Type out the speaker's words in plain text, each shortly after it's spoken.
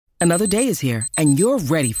Another day is here, and you're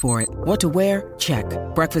ready for it. What to wear? Check.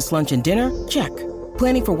 Breakfast, lunch, and dinner? Check.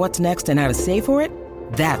 Planning for what's next and how to save for it?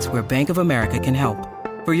 That's where Bank of America can help.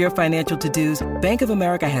 For your financial to-dos, Bank of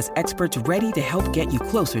America has experts ready to help get you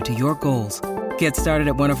closer to your goals. Get started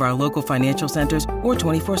at one of our local financial centers or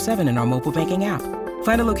 24/7 in our mobile banking app.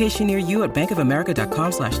 Find a location near you at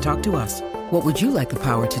bankofamerica.com/talktous. What would you like the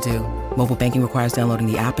power to do? Mobile banking requires downloading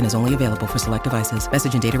the app and is only available for select devices.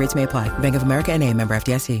 Message and data rates may apply. Bank of America N.A., member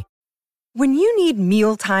FDIC. When you need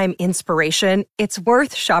mealtime inspiration, it's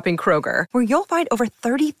worth shopping Kroger, where you'll find over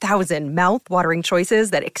 30,000 mouth-watering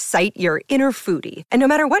choices that excite your inner foodie. And no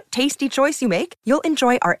matter what tasty choice you make, you'll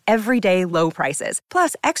enjoy our everyday low prices,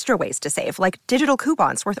 plus extra ways to save, like digital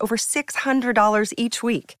coupons worth over $600 each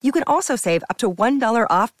week. You can also save up to $1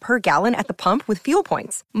 off per gallon at the pump with fuel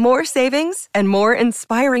points. More savings and more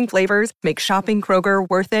inspiring flavors make shopping Kroger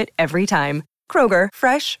worth it every time. Kroger,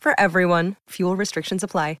 fresh for everyone. Fuel restrictions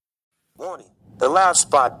apply. Warning. The Loud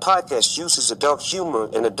Spot podcast uses adult humor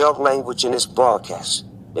and adult language in its broadcast.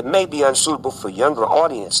 It may be unsuitable for younger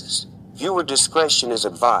audiences. Viewer discretion is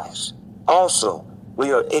advised. Also,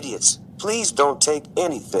 we are idiots. Please don't take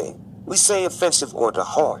anything we say offensive or to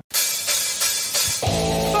heart.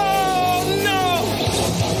 Oh, no!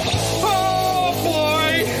 Oh,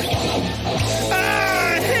 boy!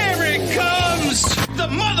 Ah, here it comes! The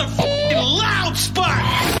motherfucking Loud Spot!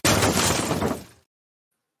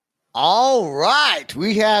 All right.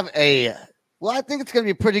 We have I think it's going to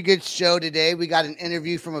be a pretty good show today. We got an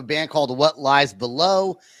interview from a band called What Lies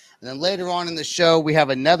Below. And then later on in the show, we have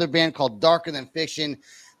another band called Darker Than Fiction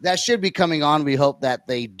that should be coming on. We hope that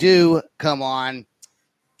they do come on.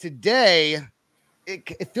 Today,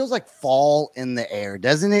 it feels like fall in the air,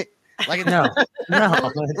 doesn't it? Like No,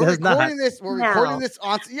 it does not. We're recording this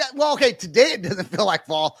on. Yeah, well, okay. Today it doesn't feel like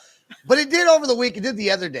fall. But it did over the week. It did the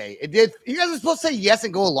other day. It did. You guys are supposed to say yes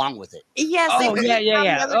and go along with it. Yes. Oh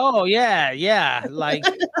yeah. Oh yeah. Like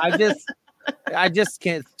I just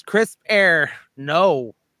can't. Crisp air.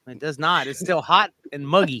 No, it does not. It's still hot and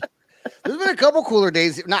muggy. There's been a couple cooler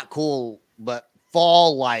days. Not cool, but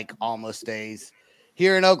fall-like almost days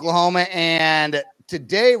here in Oklahoma. And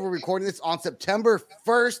today we're recording this on September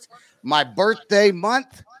 1st, my birthday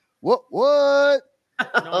month. What?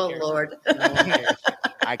 Oh, Lord.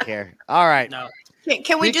 I care. All right. No.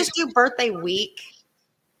 Can we just do birthday week?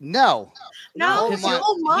 No. No, The it's the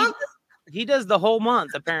whole month. He does the whole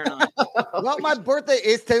month apparently. Well, my birthday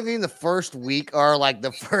is technically in the first week, or like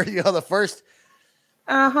the first, the first,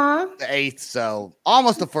 the 8th. So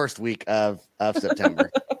almost the first week of September.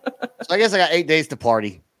 So I guess I got 8 days to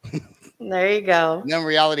party. There you go. And then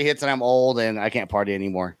reality hits, and I'm old, and I can't party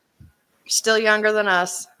anymore. Still younger than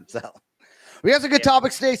us. So we have some good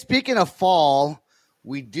topics today. Speaking of fall,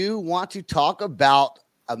 we do want to talk about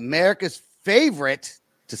America's favorite,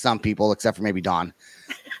 to some people, except for maybe Dawn,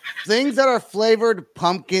 things that are flavored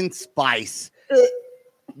pumpkin spice.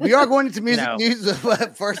 We are going into music news,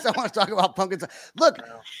 but first I want to talk about pumpkin spice. Look,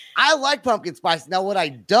 I like pumpkin spice. Now, what I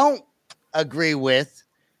don't agree with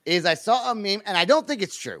is I saw a meme, and I don't think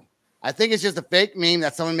it's true. I think it's just a fake meme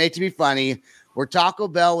that someone made to be funny, where Taco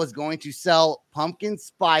Bell was going to sell pumpkin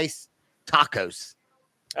spice tacos.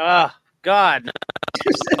 God.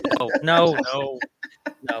 No.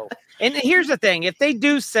 And here's the thing: if they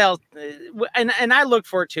do sell, and I looked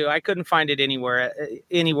for it too, I couldn't find it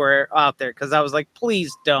anywhere out there because I was like,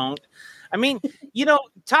 please don't. I mean,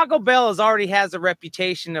 Taco Bell already has a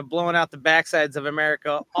reputation of blowing out the backsides of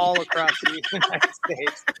America all across the United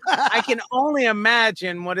States. I can only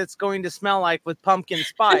imagine what it's going to smell like with pumpkin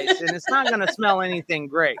spice, and it's not going to smell anything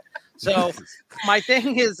great. So my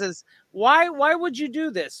thing is why would you do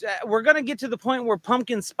this? We're going to get to the point where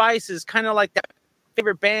pumpkin spice is kind of like that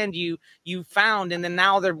favorite band you found, and then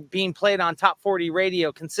now they're being played on top 40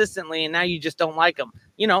 radio consistently, and now you just don't like them.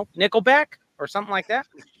 Nickelback or something like that.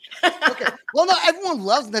 Okay. Well, no, everyone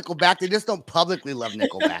loves Nickelback. They just don't publicly love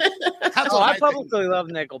Nickelback. I publicly love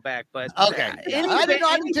Nickelback, but okay.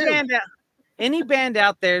 Any band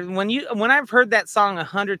out there, when I've heard that song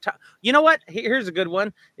 100 times, you know what? Here's a good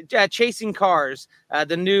one. Chasing Cars,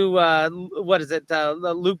 the new what is it?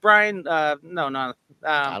 Luke Bryan? No.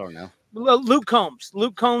 I don't know. Luke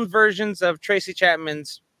Combs versions of Tracy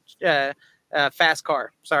Chapman's Fast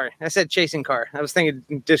Car. Sorry, I said Chasing Car. I was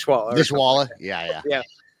thinking Dishwalla. Dishwalla. Yeah.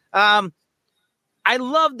 I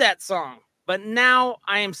love that song, but now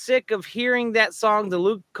I am sick of hearing that song, the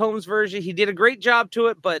Luke Combs version. He did a great job to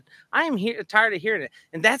it, but I am tired of hearing it.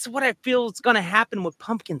 And that's what I feel is going to happen with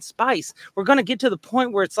pumpkin spice. We're going to get to the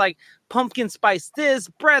point where it's like pumpkin spice this,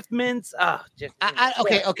 breath mints.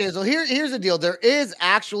 Okay. So here's the deal. There is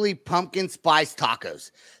actually pumpkin spice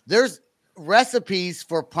tacos. There's recipes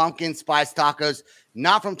for pumpkin spice tacos,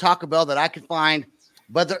 not from Taco Bell that I could find,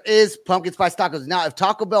 but there is pumpkin spice tacos. Now, if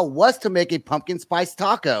Taco Bell was to make a pumpkin spice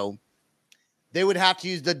taco, they would have to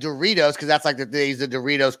use the Doritos because that's like they use the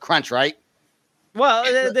Doritos Crunch, right? Well,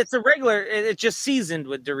 it's a regular. It's just seasoned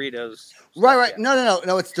with Doritos. Right. No.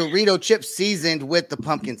 It's Dorito chips seasoned with the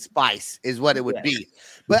pumpkin spice is what it would be.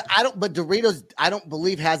 But Doritos, I don't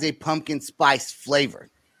believe has a pumpkin spice flavor.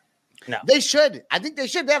 No, they should. I think they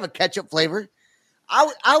should have a ketchup flavor.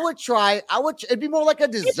 I would try. It'd be more like a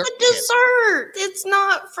dessert. It's a dessert. It's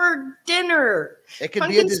not for dinner. It could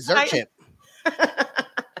be a dessert chip.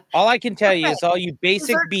 All I can tell you is all you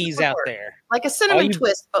basic bees out there. Like a cinnamon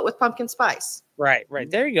twist, but with pumpkin spice. Right.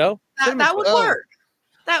 There you go. That would work.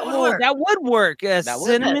 That would work. That would work.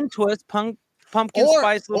 Cinnamon twist, pumpkin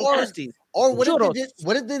spice little twisties. Or what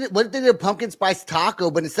if they did a pumpkin spice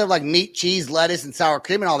taco, but instead of like meat, cheese, lettuce, and sour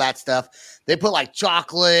cream and all that stuff, they put like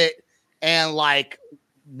chocolate and like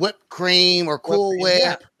whipped cream or Cool Whip.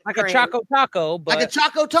 Yeah. Like a Choco Taco, but like a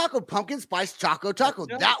Choco Taco, pumpkin spice Choco Taco.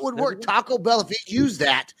 That would work. Taco Bell, if you use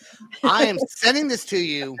that, I am sending this to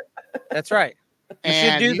you. That's right. You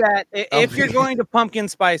should do that if you're going to pumpkin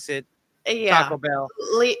spice it. Yeah. Taco Bell.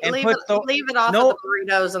 Leave it off of the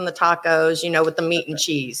burritos and the tacos, with the meat and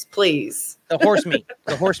cheese, please. The horse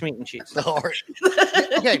meat and cheese.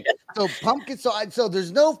 Okay, so pumpkin. So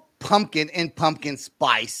there's no pumpkin in pumpkin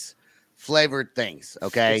spice flavored things.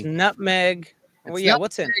 Okay, it's nutmeg.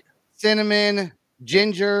 What's in it? Cinnamon,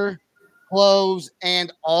 ginger, cloves,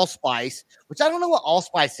 and allspice, which I don't know what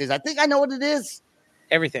allspice is. I think I know what it is.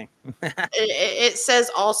 Everything. It says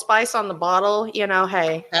allspice on the bottle,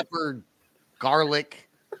 hey. Pepper, garlic.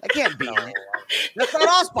 That can't be it. That's not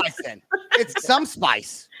allspice then. It's some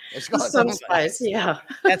spice. It's some spice, yeah.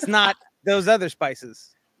 That's not those other spices.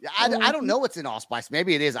 I don't know what's in allspice.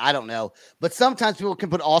 Maybe it is. I don't know. But sometimes people can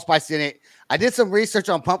put allspice in it. I did some research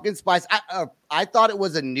on pumpkin spice. I thought it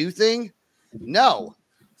was a new thing. No.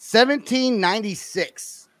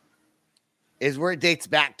 1796 is where it dates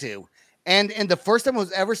back to. And the first time it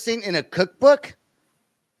was ever seen in a cookbook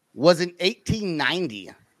was in 1890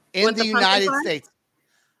 in the United States.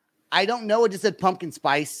 I don't know. It just said pumpkin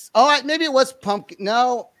spice. Oh, maybe it was pumpkin.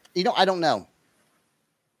 No, I don't know.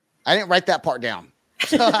 I didn't write that part down.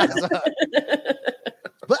 But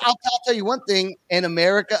I'll tell you one thing. In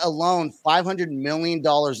America alone, $500 million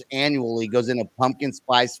annually goes into pumpkin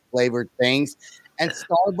spice flavored things. And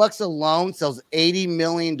Starbucks alone sells $80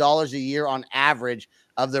 million a year on average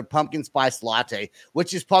of their pumpkin spice latte,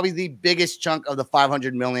 which is probably the biggest chunk of the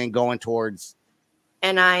 $500 million going towards.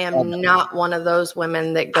 And I am not one of those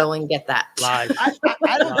women that go and get that. Lies.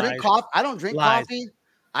 I don't drink coffee. I don't drink coffee.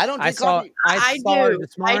 I don't drink coffee. I saw her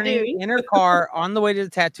this morning in her car on the way to the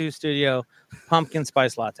tattoo studio, pumpkin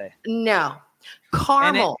spice latte. No.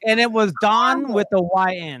 Caramel. And it was Dawn with the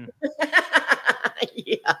YN.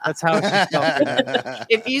 Yeah. That's how she spelled it.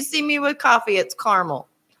 If you see me with coffee, it's caramel.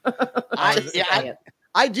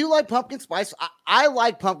 I do like pumpkin spice. I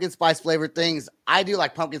like pumpkin spice flavored things. I do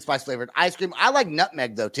like pumpkin spice flavored ice cream. I like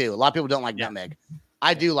nutmeg though too. A lot of people don't like nutmeg.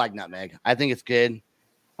 I do like nutmeg. I think it's good.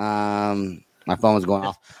 My phone was going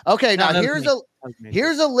off. Okay, now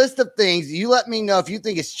here's a list of things. You let me know if you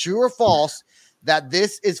think it's true or false that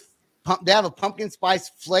this is they have a pumpkin spice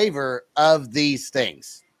flavor of these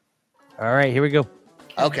things. All right, here we go.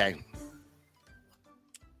 Okay.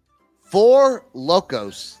 4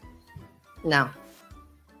 Locos. No.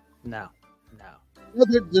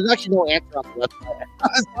 There's actually no answer on the website.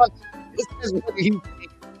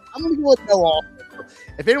 I'm going to go with no also.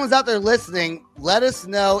 If anyone's out there listening, let us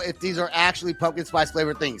know if these are actually pumpkin spice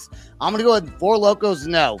flavored things. I'm going to go with 4 Locos.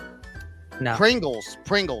 No. Pringles.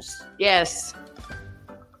 Yes.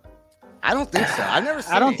 I don't think so. I've never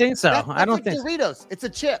seen it. I don't think so. That's I don't like think Doritos. It's a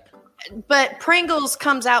chip. But Pringles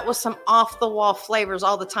comes out with some off the wall flavors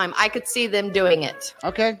all the time. I could see them doing it.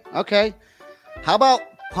 Okay. How about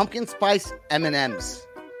pumpkin spice M&Ms?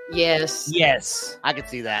 Yes. I could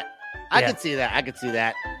see that. I could see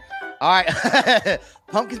that. All right.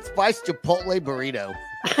 Pumpkin spice Chipotle burrito.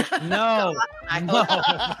 No.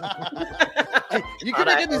 You can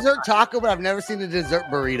make a dessert taco, but I've never seen a dessert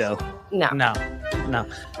burrito. No.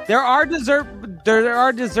 There are dessert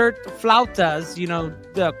flautas,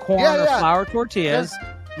 the corn or flour tortillas,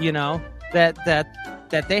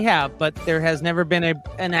 that they have, but there has never been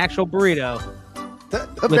an actual burrito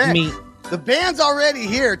with meat. The band's already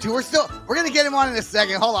here too. We're gonna get him on in a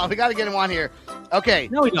second. Hold on, we got to get him on here. Okay.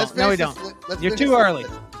 No, we don't. You're too early.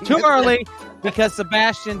 Too early because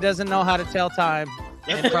Sebastian doesn't know how to tell time.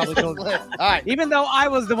 And probably told you. All right. Even though I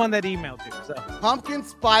was the one that emailed you. So pumpkin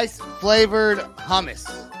spice flavored hummus.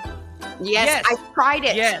 Yes, I tried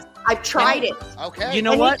it. Yes. I've tried it. Okay. You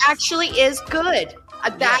know And what? it actually is good.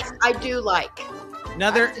 That I do like.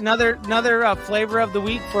 Another flavor of the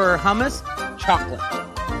week for hummus, chocolate.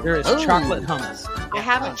 There is Ooh. chocolate hummus. I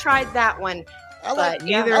haven't tried that one. I like, But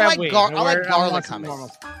Neither I have like, we. I like We're- garlic I'm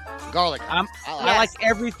hummus. Garlic. I'm- I I like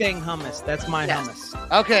everything hummus. That's my Yes.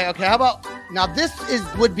 hummus. Okay. How about now? This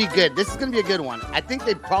would be good. This is going to be a good one. I think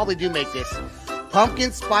they probably do make this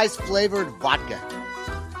pumpkin spice flavored vodka.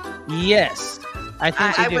 Yes, I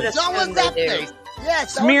think I they would do. assume Someone's they that do. face.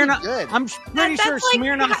 Yes, that would be Smirnoff. good. I'm pretty sure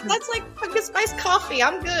Smirnoff. That's like pumpkin spice coffee.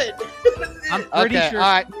 I'm good. I'm pretty Okay, sure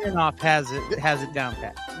all right. Smirnoff has it down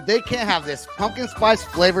pat. They can't have this pumpkin spice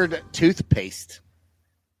flavored toothpaste.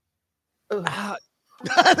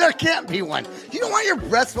 There can't be one. You don't want your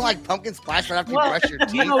breath to smell like pumpkin spice right after you brush your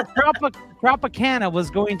teeth. You know, Tropicana was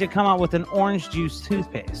going to come out with an orange juice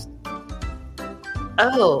toothpaste.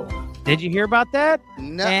 Oh. Did you hear about that?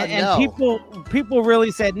 No, And no. people really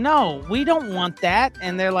said, no, we don't want that.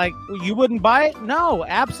 And they're like, well, you wouldn't buy it? No,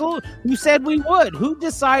 absolutely. Who said we would? Who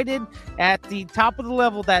decided at the top of the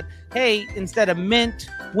level that, hey, instead of mint,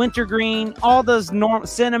 wintergreen, all those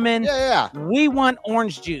cinnamon, Yeah. we want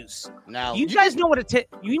orange juice. No. You guys know what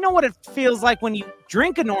it feels like when you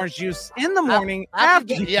drink an orange juice in the morning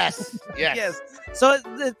after. Yes. Yes. So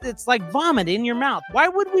it's like vomit in your mouth. Why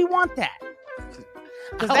would we want that?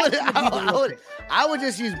 'Cause I would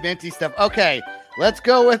just use minty stuff. Okay, let's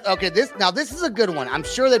go with this is a good one. I'm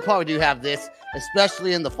sure they probably do have this,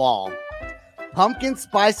 especially in the fall. Pumpkin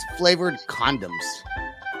spice flavored condoms.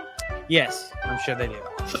 Yes, I'm sure they do.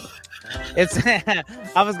 It's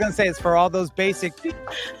I was gonna say it's for all those basic people.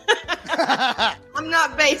 I'm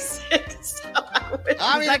not basic, so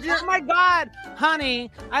I mean, Like, if you're, oh my God,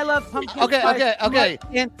 honey, I love pumpkin Okay, spice. okay.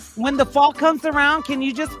 And when the fall comes around, can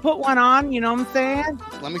you just put one on? You know what I'm saying?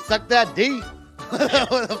 let me suck that D.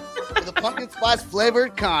 with a pumpkin spice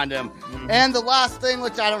flavored condom. And the last thing,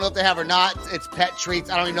 which I don't know if they have or not, it's pet treats.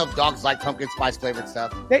 I don't even know if dogs like pumpkin spice flavored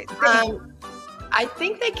stuff. I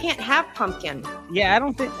think they can't have pumpkin. Yeah, I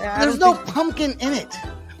don't think There's no pumpkin in it.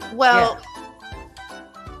 Well,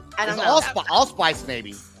 I don't It's know. allspice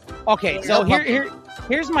maybe. Okay, so No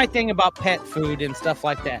here's my thing about pet food and stuff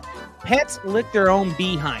like that. Pets lick their own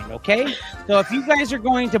behind, okay? So if you guys are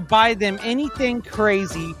going to buy them anything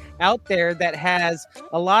crazy out there that has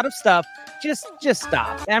a lot of stuff, just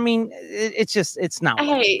stop. I mean, it's not.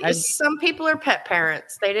 Hey, some people are pet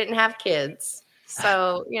parents. They didn't have kids.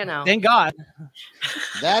 So, you know. Thank God.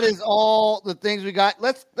 That is all the things we got.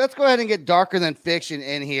 Let's go ahead and get Darker Than Fiction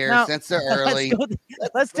in here Now, since they're early.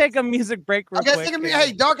 Let's take a music break real quick.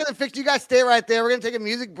 Hey, Darker Than Fiction, you guys stay right there. We're gonna take a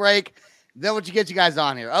music break. Then we'll get you guys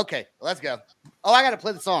on here. Okay, let's go. Oh, I gotta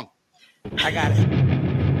play the song. I got it.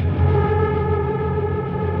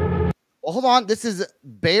 Well, hold on. This is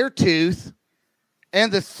Beartooth,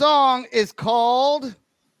 and the song is called.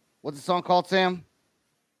 What's the song called, Sam?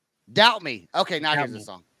 Doubt Me. Okay, now here's the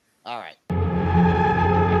song. All right.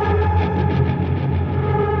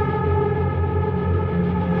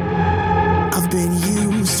 I've been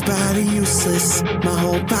used by the useless. My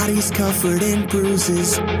whole body's covered in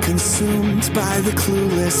bruises. Consumed by the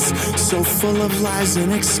clueless. So full of lies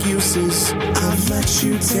and excuses. I've let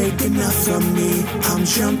you take enough from me. I'm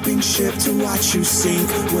jumping ship to watch you sink.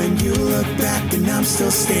 When you look back and I'm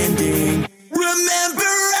still standing.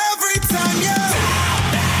 Remember every time you doubt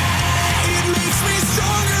me. It makes me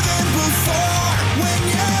stronger than before. When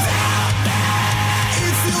you doubt me,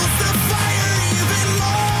 it fuels the fire even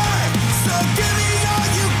more. So give me all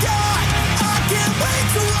you got. I can't wait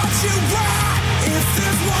to watch you rot. If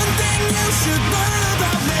there's one thing you should learn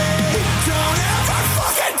about me, don't ever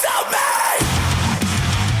fucking doubt me.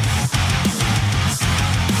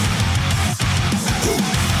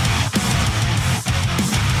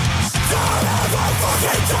 Don't ever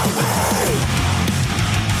fucking doubt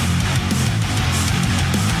me.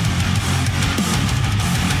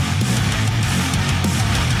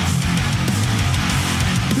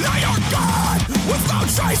 Now you're gone with no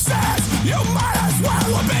traces. You might as well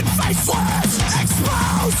have been faceless.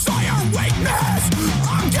 Exposed to your weakness.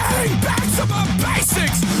 I'm getting back to my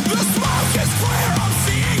basics. The smoke is clear, I'm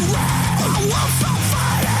seeing red. I won't stop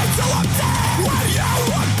fighting till I'm dead. When you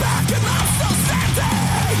look back and I'm still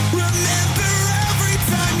standing. Remember every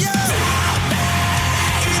time you doubt me.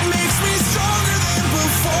 It makes me stronger than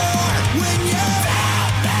before. When you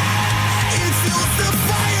doubt me, it fuels the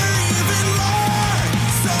fire even more.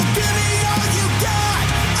 So give me all you got.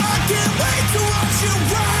 I can't wait to watch you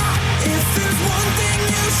rot. If there's one thing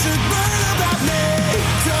you should learn about me,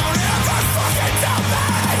 don't ever fucking tell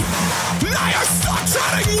me. Now you're stuck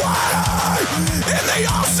treading water in the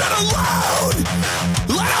ocean alone.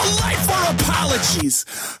 Let out light for apology. energies.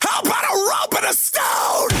 How about a rope and a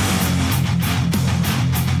stone?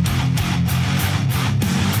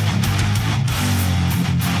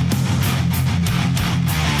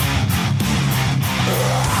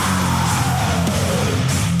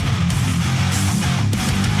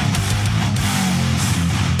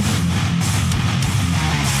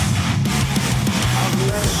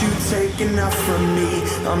 You take enough from me.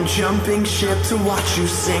 I'm jumping ship to watch you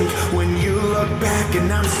sink. When you look back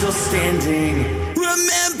and I'm still standing.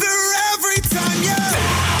 Remember every time you help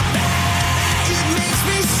me. It makes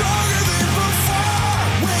me stronger than before.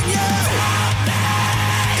 When you help me,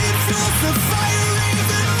 it fuels the fire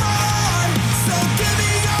even more. So give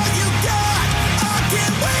me all you got. I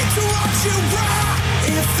can't wait to watch you rock.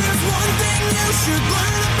 If there's one thing you should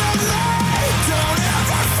learn about me, don't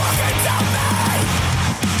ever fucking tell me.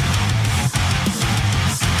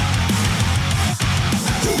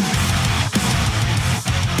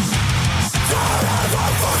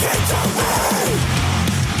 Fucking tell me.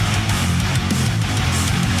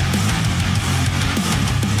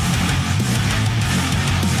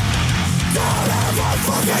 Don't ever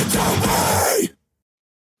fucking tell me.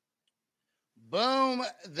 Boom.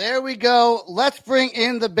 There we go. Let's bring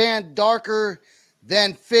in the band Darker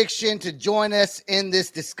Than Fiction to join us in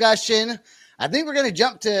this discussion. I think we're going to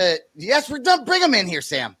jump to, yes, we're done. Bring them in here,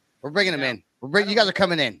 Sam. We're bringing them in. You guys are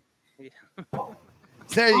coming in.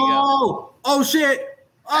 There you go. Oh shit.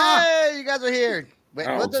 Hey, you guys are here. Wait,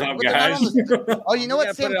 what's up, guys? You know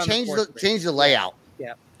what, Sam? Change the layout.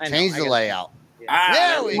 Yeah. Change the layout. Yeah.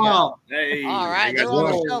 There we go. Hey, all right. They're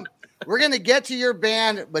on the show. We're going to get to your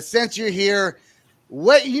band, but since you're here,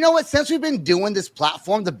 since we've been doing this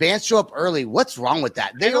platform, the bands show up early. What's wrong with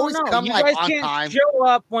that? They always come you like guys on can't time. Show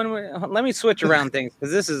up when let me switch around things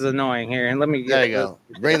because this is annoying here. And let me there you go.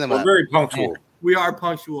 Bring them up. We're very punctual. We are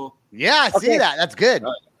punctual. Yeah, I see that. That's good.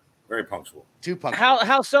 Very punctual. Too punctual.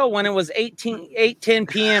 How so when it was 8:10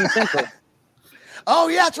 p.m. Central? Oh,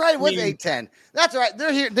 yeah, that's right. It was 8:10. That's right.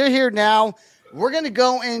 They're here. They're here now. We're going to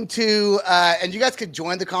go into, and you guys could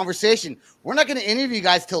join the conversation. We're not going to interview you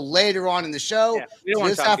guys till later on in the show. Yeah, so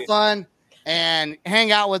just have fun and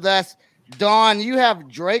hang out with us. Dawn, you have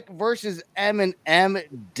Drake versus Eminem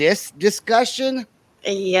discussion.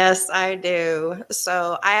 Yes, I do.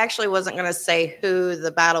 So I actually wasn't going to say who the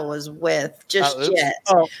battle was with just yet.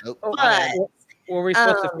 But were we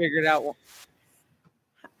supposed to figure it out?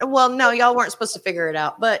 Well, no, y'all weren't supposed to figure it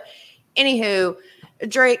out. But anywho,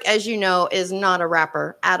 Drake, as you know, is not a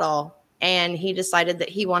rapper at all. And he decided that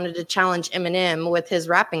he wanted to challenge Eminem with his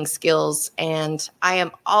rapping skills. And I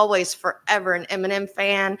am always forever an Eminem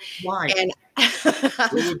fan. Why? And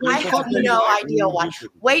I have no idea why.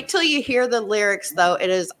 Wait till you hear the lyrics, though.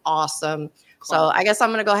 It is awesome. So I guess I'm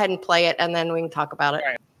going to go ahead and play it, and then we can talk about it.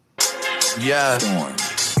 Yeah.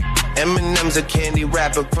 Eminem's a candy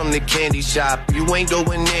rapper from the candy shop. You ain't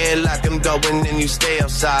going in like I'm going and you stay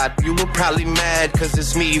outside. You were probably mad cause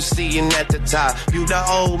it's me you seeing at the top. You the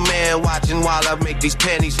old man watching while I make these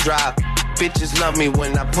panties drop. Bitches love me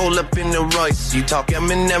when I pull up in the Royce. You talk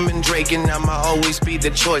Eminem and Drake and I'ma always be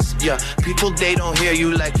the choice. Yeah, people they don't hear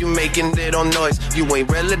you like you making little noise. You ain't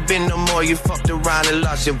relevant no more, you fucked around and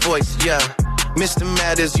lost your voice. Yeah, Mr.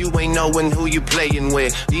 Matters, you ain't knowing who you playing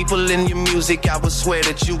with. People in your music, I would swear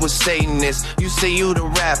that you were saying this. You say you the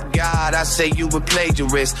rap god, I say you a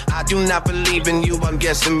plagiarist. I do not believe in you, I'm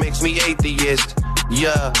guessing makes me atheist.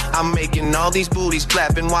 Yeah, I'm making all these booties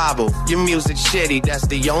clap and wobble. Your music's shitty, that's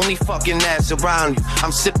the only fucking ass around you.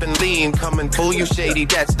 I'm sipping lean, coming for you shady,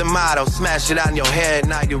 that's the motto. Smash it on your head,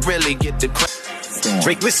 now you really get the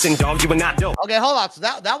Drake, listen, dog, you were not dope. Okay, hold on. So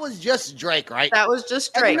that was just Drake, right? That was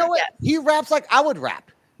just Drake. And you know what? Yes. He raps like I would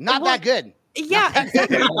rap. Not that good. Yeah,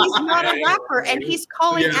 exactly. He's not a rapper, and he's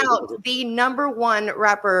calling out the number one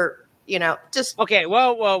rapper, just... Okay,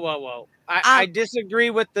 whoa. I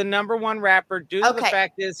disagree with the number one rapper due to the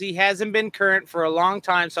fact is he hasn't been current for a long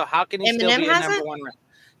time, so how can he still be a number one rapper?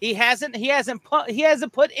 He hasn't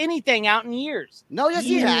put anything out in years. No, yes,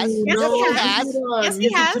 he has. Yes,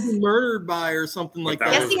 he has. To be murdered by or something like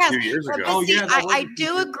that. Yes, he has. A few years ago. I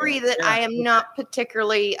do agree that I am not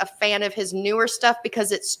particularly a fan of his newer stuff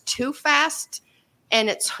because it's too fast and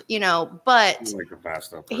it's, but I like the fast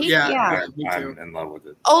stuff. I'm in love with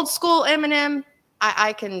it. Old school Eminem,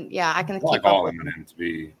 I can keep like up all with Eminem to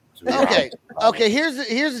be Okay. Here's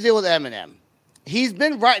the deal with Eminem. He's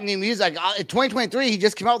been writing new music. In 2023, he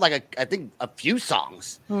just came out with I think a few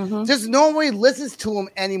songs. Mm-hmm. Just no one listens to him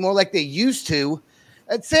anymore like they used to.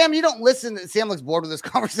 And Sam, you don't listen. Sam looks bored with this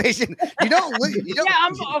conversation. You don't.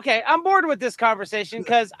 I'm bored with this conversation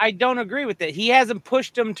because I don't agree with it. He hasn't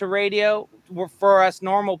pushed him to radio for us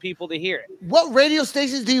normal people to hear it. What radio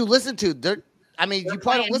stations do you listen to? I mean, you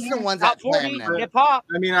probably don't listen to ones Top that play 40 Eminem. hip hop.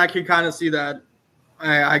 I mean, I can kind of see that.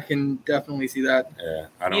 I can definitely see that. Yeah,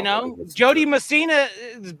 I don't You know, Jody Messina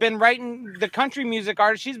has been writing the country music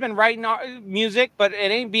artist. She's been writing music, but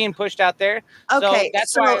it ain't being pushed out there. Okay,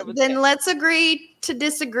 that's why then let's agree to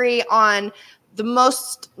disagree on the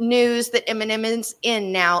most news that Eminem is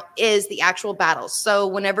in now is the actual battles. So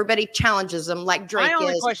when everybody challenges him, like Drake my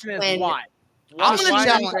only is, question is when, why? I'm going to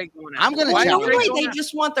challenge. Normally, they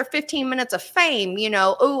just want their 15 minutes of fame. You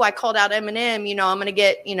know, oh, I called out Eminem. You know, I'm going to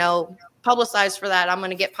get, publicized for that. I'm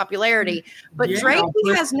going to get popularity. But Drake,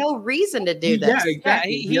 he has no reason to do this. Yeah,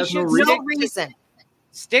 exactly. He has should no reason.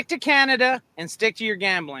 Stick to Canada and stick to your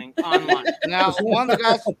gambling online. Now, one of the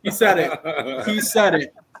guys, he said it. He said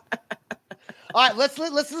it. All right, let's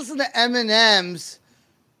listen to Eminem's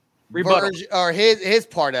rebuttal or his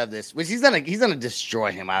part of this, which he's gonna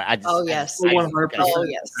destroy him. Yes.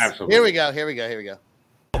 Absolutely. Here we go.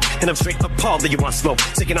 And I'm straight appalled that you want slow.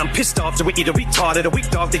 Thinking I'm pissed off, so we eat a retard. A weak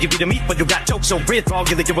dog that you beat a meat, but you got jokes so red raw.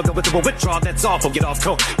 You think you will go into a withdrawal, that's awful. Get off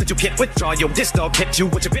coat, but you can't withdraw. Yo, this dog kept you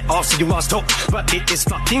with your bit off, so you lost hope. But it is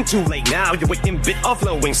fucking too late now. You're waiting bit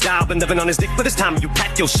offloading style. Been living on his dick, but it's time you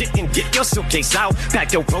pack your shit and get your suitcase out.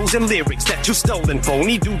 Pack your prose and lyrics that you stolen.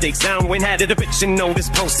 Phony do they sound when had it a eviction notice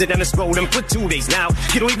posted and it's rolling for 2 days now.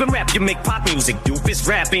 You don't even rap, you make pop music. Doofus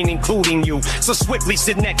rapping, including you. So swiftly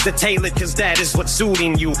sit next to Taylor, cause that is what's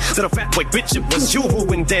suiting you. Little fat boy bitch, it was you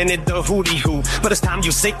who invented the hootie hoo. But it's time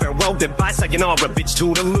you say farewell, goodbye, sayonara, bitch,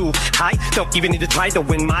 toodaloo. I don't even need to try to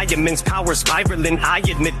win my immense power spiraling. I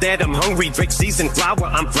admit that I'm hungry, Drake seasoned flour,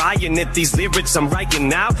 I'm frying it. These lyrics I'm writing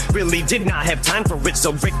now really did not have time for it.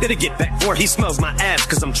 So Drake better get back for he smells my ass,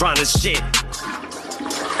 cause I'm trying to shit.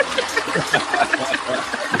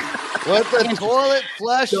 With the toilet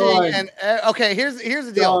flushing and okay, here's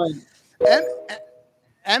the deal.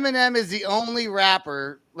 Eminem is the only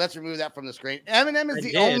rapper. Let's remove that from the screen. Eminem is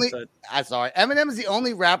Eminem is the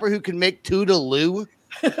only rapper who can make Toodaloo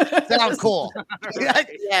sound cool.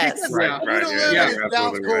 Yes, Toodaloo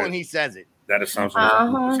sounds cool when he says it. That assumption is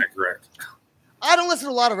 100% correct. I don't listen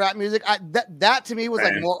to a lot of rap music. That to me was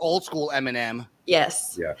like more old school Eminem.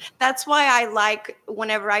 Yes. Yeah. That's why I like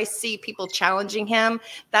whenever I see people challenging him.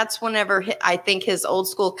 That's whenever I think his old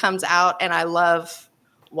school comes out, and I love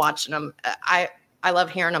watching him. I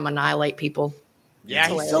love hearing him annihilate people. Yeah,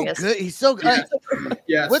 he's so good. He's so good.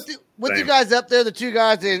 Yes. With you guys up there, the two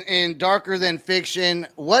guys in Darker Than Fiction,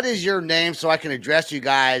 what is your name so I can address you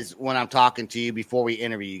guys when I'm talking to you before we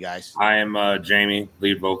interview you guys? I am Jamie,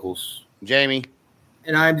 lead vocals. Jamie.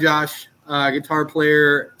 And I'm Josh, guitar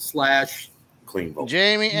player / clean vocals.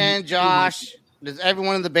 Jamie and Josh. Does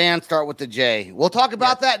everyone in the band start with the J? We'll talk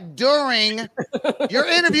about that during your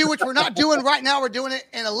interview, which we're not doing right now. We're doing it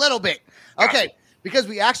in a little bit. Okay. Because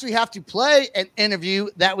we actually have to play an interview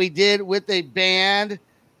that we did with a band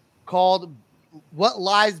called What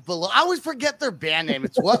Lies Below. I always forget their band name.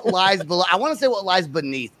 It's What Lies Below. I want to say What Lies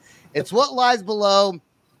Beneath. It's What Lies Below.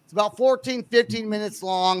 It's about 14, 15 minutes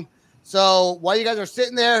long. So while you guys are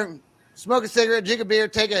sitting there, smoke a cigarette, drink a beer,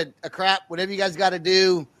 take a crap, whatever you guys got to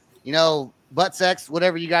do, butt sex,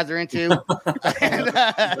 whatever you guys are into.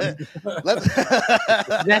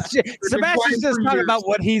 That's Sebastian's just talking about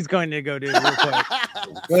what he's going to go do real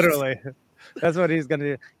quick. Literally. That's what he's going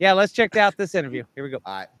to do. Yeah, let's check out this interview. Here we go.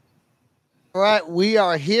 All right. We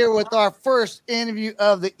are here with our first interview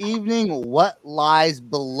of the evening, What Lies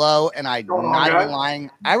Below. And I'm not even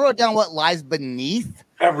lying. I wrote down What Lies Beneath.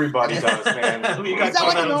 Everybody does, man. Is that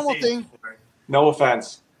like a normal thing? No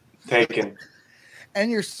offense taken. And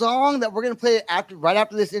your song that we're going to play right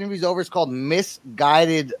after this interview is over is called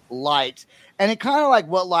Misguided Light. And it kind of like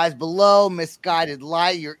What Lies Below, Misguided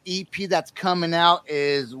Light. Your EP that's coming out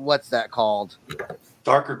is, what's that called?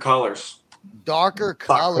 Darker Colors. Darker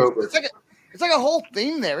Colors. It's like a whole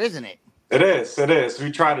theme there, isn't it? It is.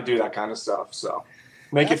 We try to do that kind of stuff. So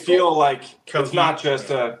make it feel like it's not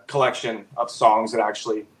just a collection of songs that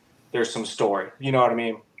actually there's some story. You know what I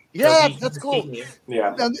mean? Yeah, that's cool.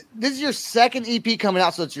 Yeah. Now, this is your second EP coming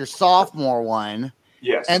out, so it's your sophomore one.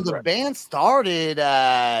 Yes. And the band started,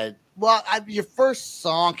 your first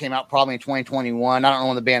song came out probably in 2021. I don't know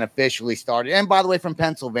when the band officially started. And by the way, from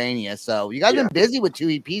Pennsylvania. So you guys been busy with 2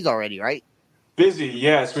 EPs already, right? Busy,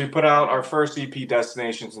 yes. We put out our first EP,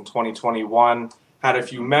 Destinations, in 2021. Had a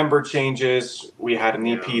few member changes. We had an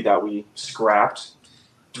EP that we scrapped.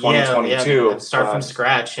 2022. Start from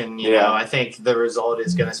scratch, and you know, I think the result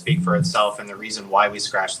is going to speak for itself. And the reason why we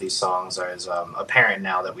scratched these songs is apparent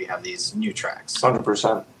now that we have these new tracks.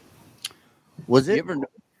 100%. Was it?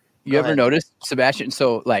 You ever noticed, Sebastian?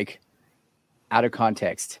 So, like, out of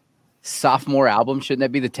context, sophomore album, shouldn't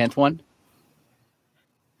that be the 10th one?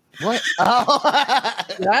 What? Oh.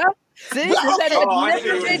 Yeah? See, that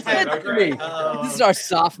never made sense to me. This is our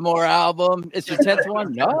sophomore album. It's your 10th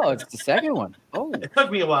one? No, it's the second one. Oh, it took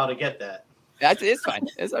me a while to get that. It's fine.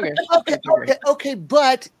 It's okay. Okay.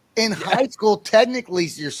 But in high school, technically,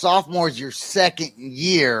 your sophomore is your second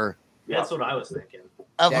year. That's what I was thinking.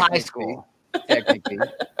 Of high school. Technically.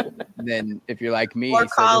 And then if you're like me, or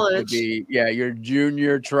college, would be, your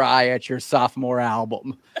junior try at your sophomore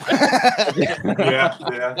album.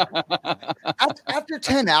 Yeah. After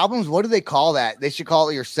 10 albums, what do they call that? They should call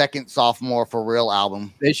it your second sophomore for real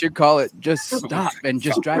album. They should call it Just Stop and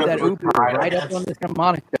Just Drive That Uber right up on the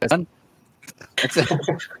harmonica, son. That's it.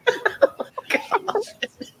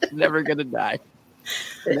 Never gonna die.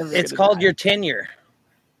 It's called your tenure.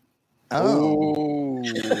 Oh,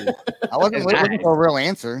 I wasn't looking for a real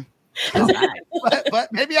answer.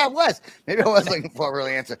 but maybe I was. Maybe I was looking for a real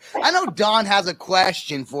answer. I know Dawn has a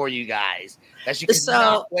question for you guys that she could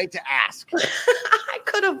not wait to ask. I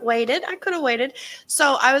could have waited.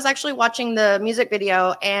 So I was actually watching the music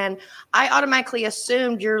video, and I automatically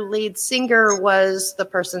assumed your lead singer was the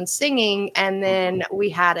person singing, and then we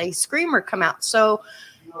had a screamer come out. So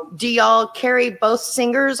do y'all carry both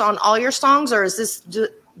singers on all your songs, or is this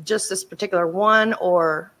just this particular one?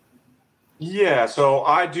 Or yeah, so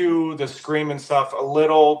I do the screaming stuff, a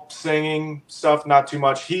little singing stuff, not too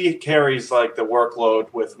much. He carries like the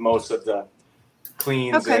workload with most of the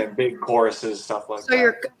cleans and big choruses, stuff like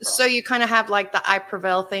that. So you kind of have like the I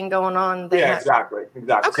Prevail thing going on. Exactly.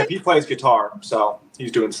 Okay. So he plays guitar, so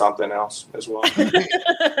he's doing something else as well.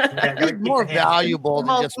 It's more valuable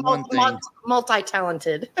than just one thing.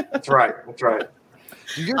 Multi-talented. That's right.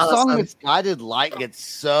 Dude, your song with Guided Light gets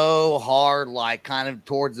so hard, like kind of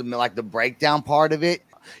towards the breakdown part of it.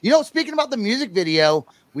 Speaking about the music video,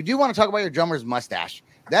 we do want to talk about your drummer's mustache.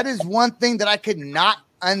 That is one thing that I could not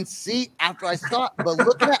unsee after I saw it. But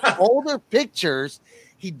looking at older pictures,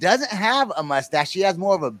 he doesn't have a mustache. He has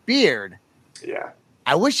more of a beard. Yeah.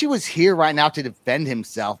 I wish he was here right now to defend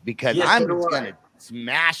himself, because I'm just going to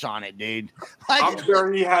smash on it, dude. I'm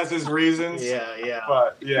sure he has his reasons. Yeah.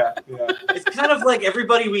 But yeah. It's kind of like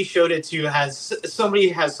everybody we showed it to has some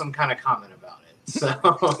kind of comment about it. So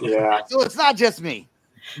yeah. So it's not just me.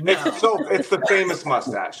 No. It's the famous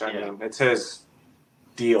mustache. I mean, it's his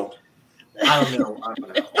deal. I don't know.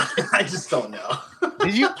 I just don't know.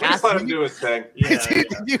 Did you just let him do his thing? Did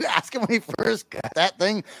you ask him when he first got that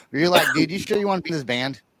thing? Were you like, dude, you sure you want to be in this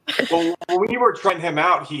band? Well, when we were trying him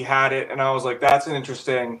out, he had it, and I was like, "That's an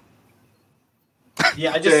interesting."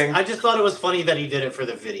 Yeah, thing. I just thought it was funny that he did it for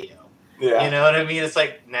the video. Yeah, you know what I mean. It's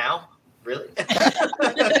like, now, really?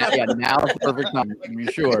 Now perfect time. I'm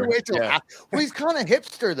sure. Well, he's kind of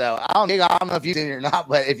hipster though. I don't know if you've seen it or not,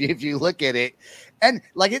 but if you look at it, and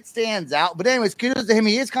like it stands out. But anyways, kudos to him.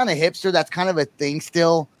 He is kind of hipster. That's kind of a thing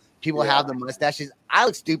still. People have the mustaches. I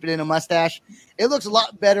look stupid in a mustache. It looks a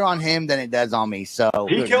lot better on him than it does on me. So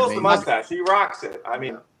he kills the mustache. He rocks it. I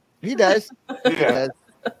mean, he does. He does.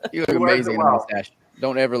 You look amazing in a mustache.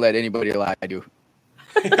 Don't ever let anybody lie to you.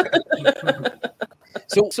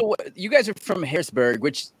 So you guys are from Harrisburg,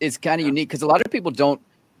 which is kind of unique because a lot of people don't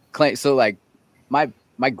claim. So like my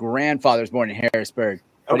grandfather's born in Harrisburg,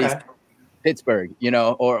 but he's Pittsburgh,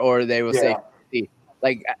 or they will say,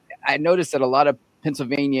 like I noticed that a lot of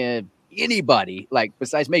Pennsylvania, anybody like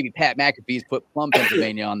besides maybe Pat McAfee's put Plum,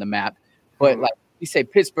 Pennsylvania on the map, but like you say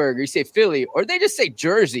Pittsburgh or you say Philly, or they just say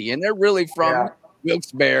Jersey, and they're really from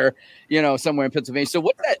Wilkes-Barre, somewhere in Pennsylvania. So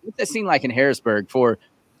what's that seem like in Harrisburg?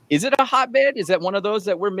 Is it a hotbed? Is that one of those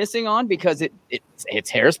that we're missing on because it's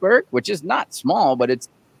Harrisburg, which is not small, but it's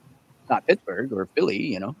not Pittsburgh or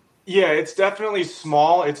Philly, Yeah, it's definitely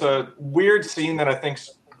small. It's a weird scene that I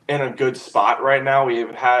think's in a good spot right now.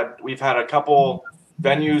 We've had a couple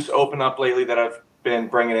venues open up lately that have been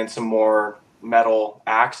bringing in some more metal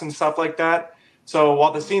acts and stuff like that. So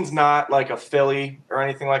while the scene's not like a Philly or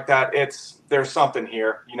anything like that, there's something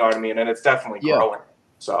here, you know what I mean? And it's definitely growing.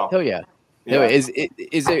 So hell yeah. Is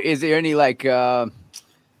there any like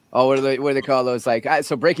what do they call those, like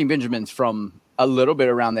so Breaking Benjamin's from a little bit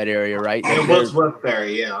around that area, right? It was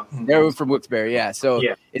Wilkes-Barre, yeah. They're from Wilkes-Barre, yeah. So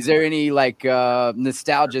is there any like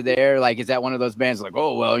nostalgia there? Like, is that one of those bands like,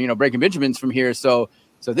 oh well, Breaking Benjamin's from here, so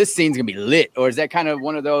this scene's gonna be lit, or is that kind of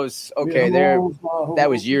one of those? Okay, that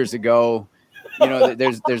was years ago.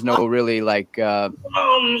 There's no really like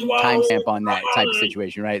timestamp on that type of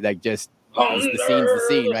situation, right? Like just the scene's the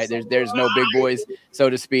scene, right? There's no big boys, so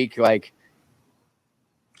to speak, like.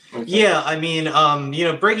 Yeah, I mean,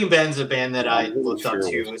 Breaking Ben's a band that I looked up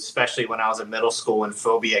to, especially when I was in middle school when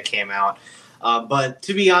Phobia came out. But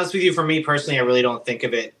to be honest with you, for me personally, I really don't think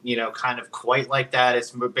of it, kind of quite like that.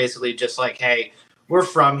 It's basically just like, hey, we're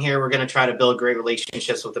from here. We're going to try to build great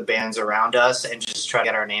relationships with the bands around us and just try to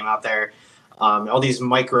get our name out there. All these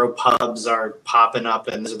micro pubs are popping up,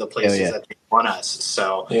 and those are the places that they want us.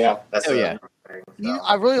 So that's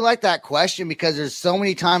I really like that question because there's so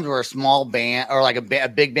many times where a small band or like a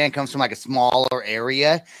big band comes from like a smaller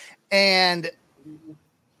area, and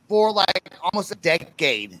for like almost a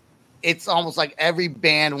decade, it's almost like every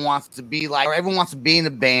band wants to be like, or everyone wants to be in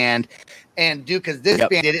the band and do because this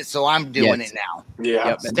band did it, so I'm doing it now.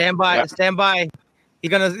 Yeah, stand by.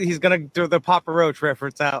 He's gonna do the Papa Roach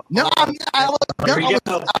reference out. No, I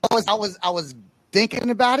was thinking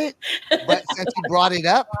about it, but since you brought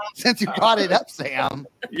it up, Sam.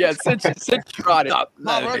 Yeah, since you brought it up.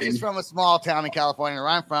 Papa Roach is from a small town in California where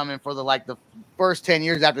I'm from, and for the first 10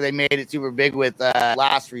 years after they made it super big with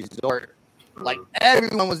Last Resort, like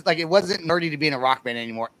everyone was like, it wasn't nerdy to be in a rock band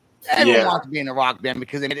anymore. Everyone wants to be in a rock band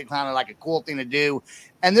because they made it kind of like a cool thing to do.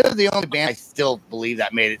 And they're the only band I still believe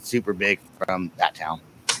that made it super big from that town.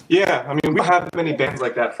 Yeah, I mean, we don't have many bands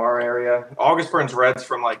like that from our area. August Burns Red's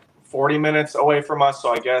from like 40 minutes away from us,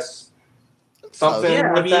 so I guess something.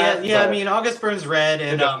 I mean, August Burns Red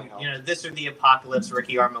and This Or the Apocalypse,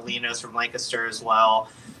 Ricky Armelinos from Lancaster as well.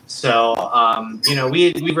 So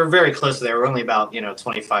we were very close to there. We're only about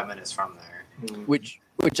 25 minutes from there. Which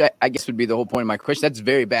I guess would be the whole point of my question. That's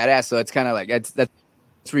very badass. So it's kind of like that's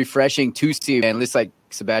refreshing to see a band. Just like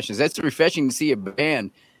Sebastian, that's refreshing to see a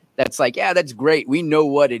band that's like, yeah, that's great. We know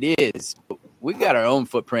what it is. We got our own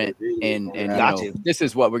footprint, and this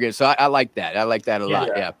is what we're getting. So I like that. I like that a lot.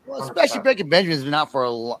 Yeah. Well, especially Breaking Benjamin's been out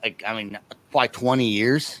for probably 20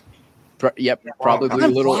 years. Probably a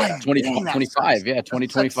little 2025. Yeah,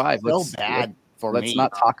 2025. So bad. Let's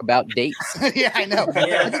not talk about dates. Yeah, I know.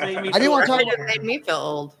 I do want to talk. It made me feel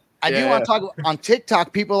old. I do want to talk on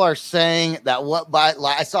TikTok. People are saying that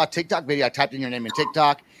I saw a TikTok video. I typed in your name in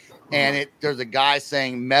TikTok, and there's a guy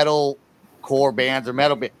saying metal core bands or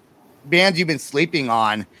metal bands you've been sleeping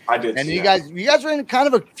on. I did. And you guys are in kind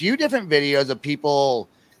of a few different videos of people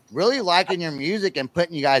really liking your music and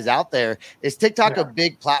putting you guys out there. Is TikTok a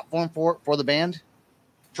big platform for the band?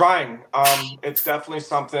 Trying. It's definitely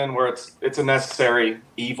something where it's a necessary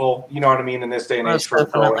evil. You know what I mean? In this day and age for a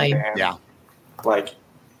growing band. Yeah. Like,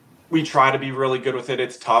 we try to be really good with it.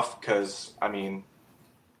 It's tough because, I mean,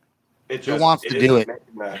 it wants to do it.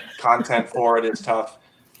 The content for it is tough.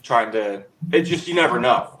 You never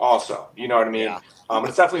know also. You know what I mean? Yeah.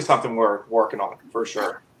 It's definitely something we're working on for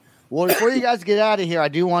sure. Well, before you guys get out of here, I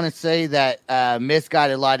do want to say that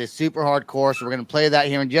Misguided Light is super hardcore, so we're going to play that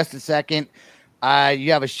here in just a second.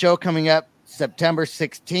 You have a show coming up September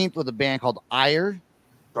 16th with a band called Ire,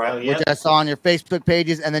 which I saw on your Facebook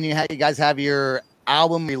pages. And then you guys have your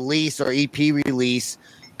album release or EP release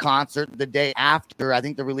concert the day after. I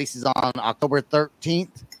think the release is on October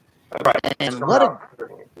 13th. Right. And what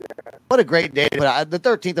a great day. The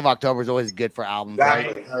 13th of October is always good for albums,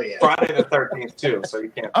 exactly. Right? Oh, yeah. Friday the 13th, too, so you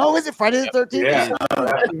can't. Oh, is it Friday the 13th? Yeah.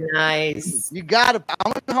 Nice. You got to.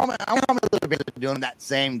 I don't know how many other bands are doing that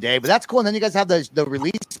same day, but that's cool. And then you guys have the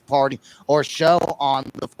release party or show on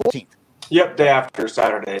the 14th. Yep, day after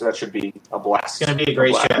Saturday. So that should be a blast. It's going to be a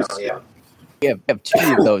great show. Yeah. We have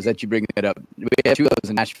two of those that you bring it up. We have two of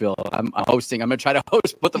those in Nashville. I'm hosting. I'm going to try to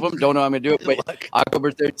host both of them. Don't know how I'm going to do it, but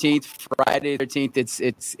October 13th, Friday 13th,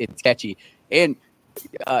 it's catchy. And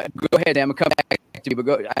go ahead, Sam. I'm coming back to you, but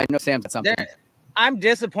go. I know Sam's got something. I'm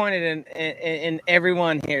disappointed in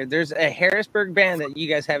everyone here. There's a Harrisburg band that you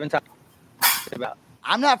guys haven't talked about.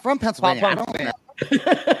 I'm not from Pennsylvania. I don't know.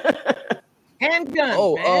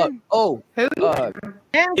 Handgun. Who?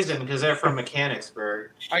 Because they're from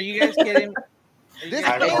Mechanicsburg. Are you guys kidding? This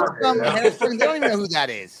band's from Harrisburg. They don't even know who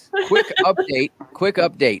that is. Quick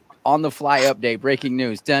update. On the fly update. Breaking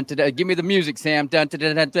news. Dun, dun, dun. Give me the music, Sam. Dun, dun,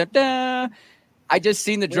 dun, dun, dun, dun. I just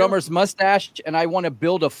seen the drummer's mustache, and I want to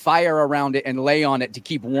build a fire around it and lay on it to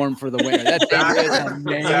keep warm for the winter. That thing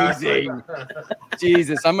is amazing.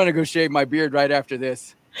 Jesus, I'm gonna go shave my beard right after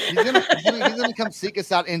this. He's gonna come seek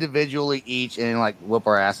us out individually each and like whoop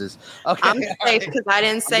our asses. Okay, I'm safe because I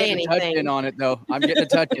didn't say anything. Touch in on it though. I'm getting a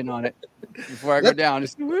touch in on it before I go down.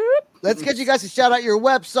 Just whoop. Let's get you guys to shout out your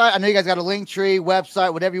website. I know you guys got a Linktree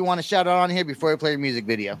website, whatever you want to shout out on here before we play your music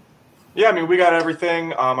video. Yeah, I mean, we got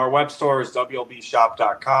everything. Our web store is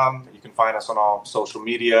WLBshop.com. You can find us on all social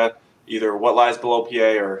media, either What Lies Below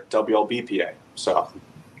PA or WLBPA. So,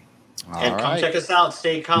 come check us out,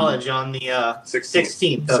 State College, on the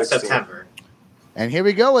 16th of September. And here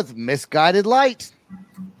we go with Misguided Light.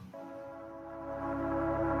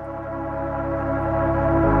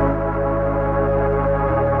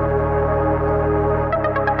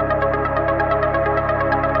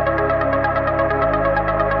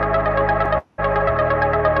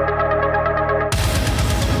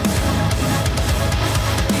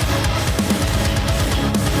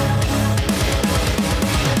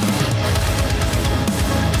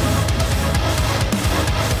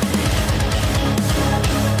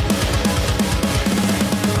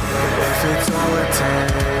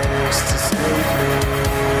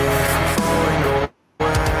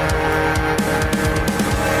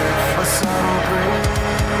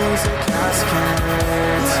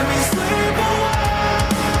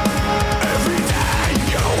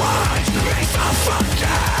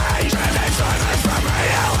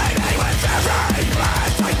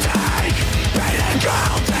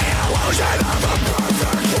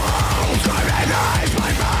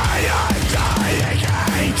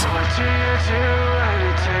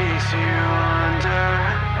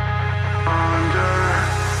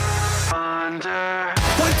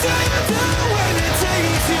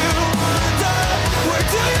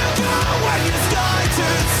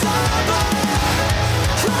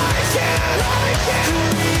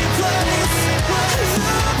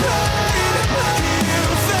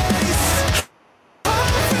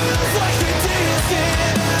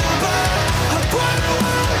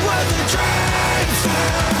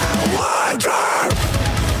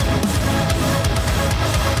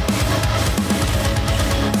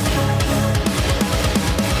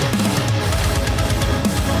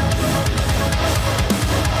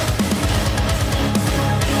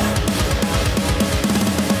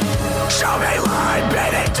 Show me light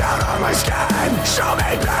beating down on my skin. Show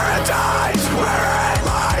me paradise where it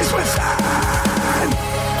lies within.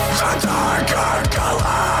 The darker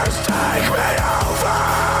colors take me over.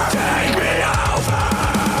 Take me over.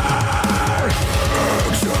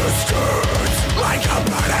 Existence like a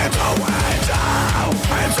bird in the window.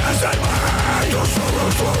 Insistent me, your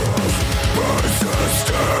sorrow flows.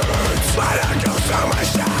 Persistence, let it go through my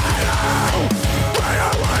shadow. Bring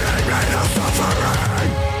away me no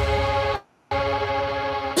suffering.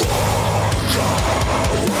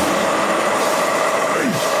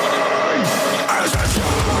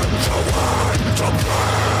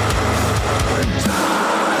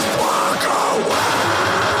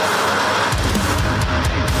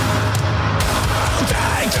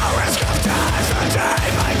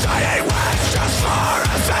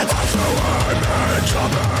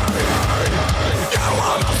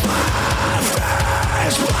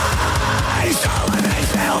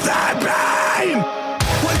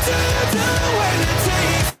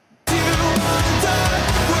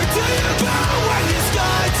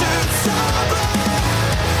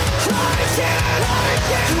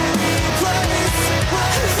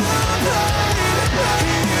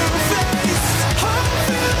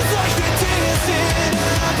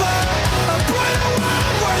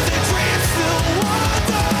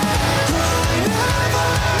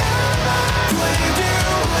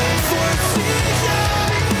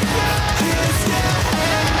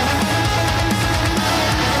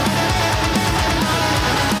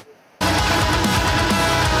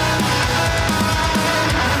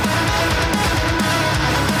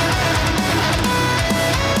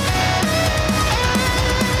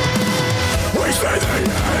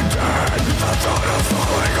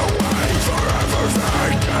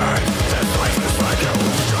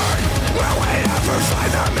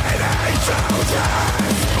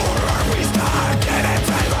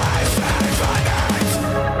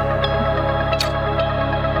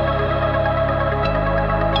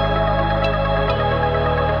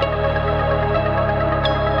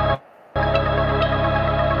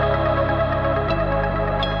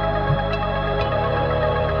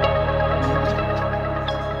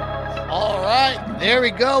 There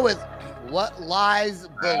we go with What Lies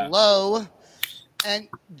Below. And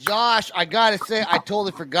Josh, I gotta say, I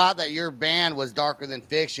totally forgot that your band was Darker Than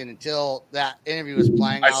Fiction until that interview was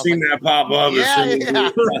playing. I seen that pop up. Yeah.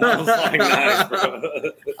 I was like, nice,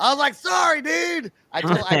 bro. I was like, sorry, dude. I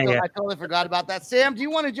totally forgot about that. Sam, do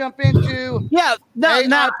you want to jump into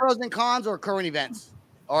pros and cons or current events,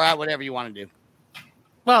 or whatever you want to do?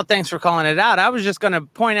 Well, thanks for calling it out. I was just going to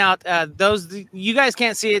point out those, you guys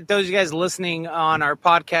can't see it, those of you guys listening on our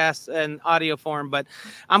podcast and audio form, but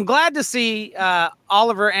I'm glad to see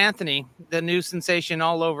Oliver Anthony, the new sensation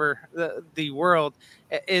all over the world,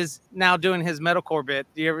 is now doing his metalcore bit.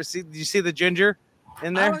 Do you see the ginger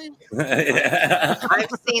in there? I've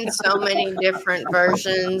seen so many different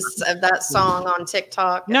versions of that song on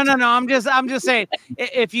TikTok. No. I'm just saying,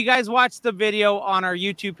 if you guys watch the video on our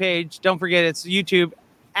YouTube page, don't forget it's YouTube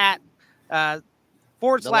at / at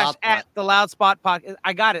the Loud Spot podcast.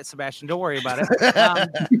 I got it, Sebastian. Don't worry about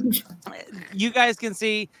it. You guys can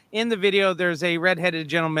see in the video there's a redheaded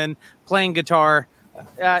gentleman playing guitar,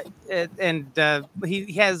 and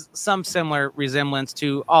he has some similar resemblance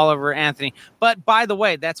to Oliver Anthony. But by the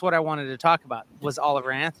way, that's what I wanted to talk about was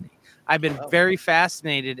Oliver Anthony. I've been very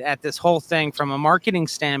fascinated at this whole thing from a marketing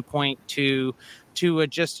standpoint to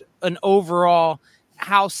just an overall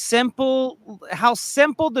how simple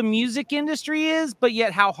the music industry is, but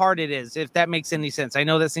yet how hard it is, if that makes any sense. I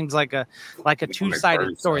know that seems like a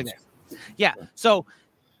two-sided story there. Yeah. So,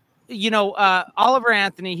 Oliver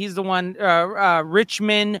Anthony, he's the one,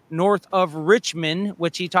 Richmond, north of Richmond,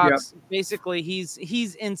 which he talks, basically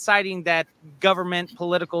he's inciting that government,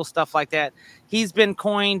 political stuff like that. He's been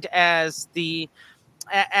coined as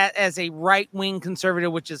as a right-wing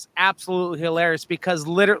conservative, which is absolutely hilarious because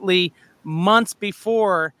literally months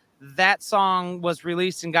before that song was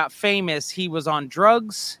released and got famous, he was on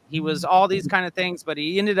drugs. He was all these kind of things, but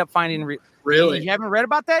he ended up finding really. You haven't read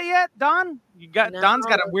about that yet, Don? Don's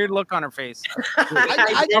got a weird look on her face.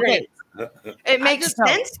 It makes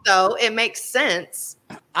sense, though. It makes sense.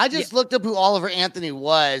 I just looked up who Oliver Anthony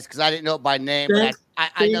was because I didn't know it by name. But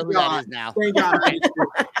I know who that is now.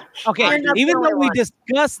 Okay, even though we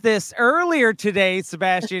discussed this earlier today,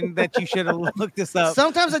 Sebastian, that you should have looked this up.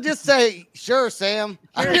 Sometimes I just say, "Sure, Sam."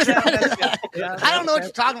 I don't know what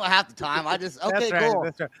you're talking about half the time. I just cool.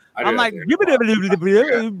 That's right. I'm like, you're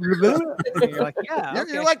like, yeah.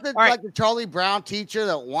 Okay. You're like the Charlie Brown teacher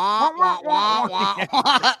that wah wah wah wah.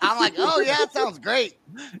 I'm like, oh yeah, that sounds great.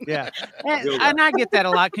 Yeah, and I get that a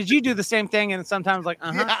lot because you do the same thing, and sometimes like,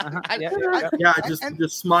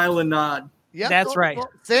 just smile and nod. Yeah, that's right.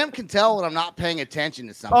 Sam can tell when I'm not paying attention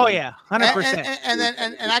to something. Oh yeah, 100%. And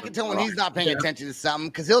I can tell when he's not paying attention to something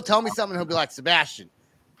because he'll tell me something. And he'll be like, Sebastian.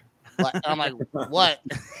 I'm like, what?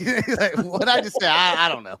 Like, what I just say? I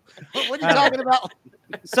don't know. What are you talking about?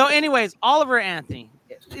 So, anyways, Oliver Anthony.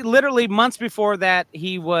 Literally months before that,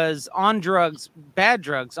 he was on drugs, bad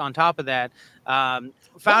drugs. On top of that, found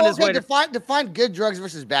his way to define good drugs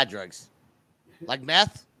versus bad drugs, like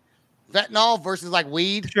meth, fentanyl versus like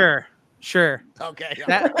weed. Sure. Okay.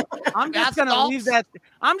 I'm just gonna leave that.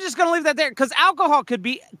 I'm just gonna leave that there because alcohol could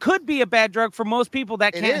be a bad drug for most people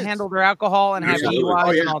that can't handle their alcohol and have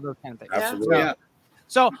DUIs and all those kind of things. Absolutely. Yeah.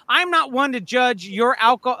 So I'm not one to judge your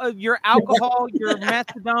alcohol, your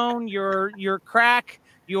methadone, your crack,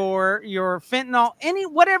 your fentanyl,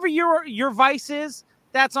 whatever your vice is.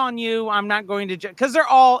 That's on you. I'm not going to judge because they're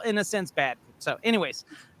all in a sense bad. So, anyways,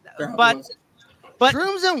 but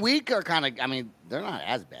shrooms and weed are kind of. I mean, they're not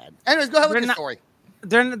as bad. Anyways, go ahead with the story.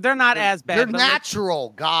 They're not as bad. They're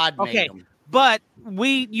natural. God made them. But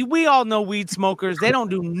we all know weed smokers. They don't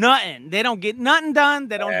do nothing. They don't get nothing done.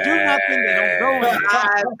 They don't do nothing. They don't go in.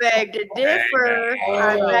 I beg to differ. All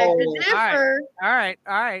right.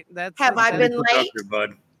 Have I been late?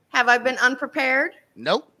 Have I been unprepared?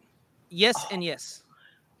 Nope. Yes and yes.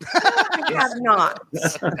 I have not.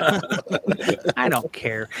 I don't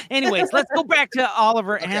care. Anyways, let's go back to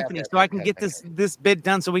Oliver Anthony so I can get this bit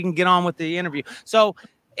done so we can get on with the interview. So,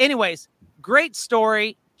 anyways, great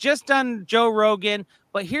story. Just done Joe Rogan.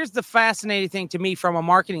 But here's the fascinating thing to me from a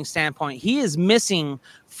marketing standpoint. He is missing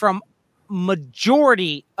from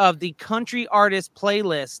majority of the country artist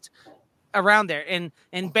playlist around there. And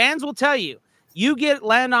bands will tell you, you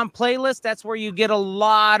land on playlists. That's where you get a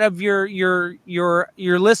lot of your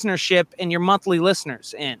listenership and your monthly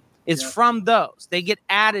listeners is from those. They get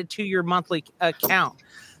added to your monthly account.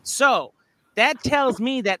 So that tells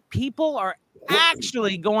me that people are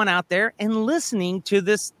actually going out there and listening to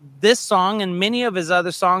this song and many of his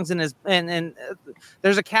other songs and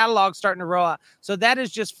there's a catalog starting to roll out. So that is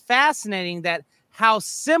just fascinating that how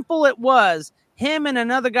simple it was. Him and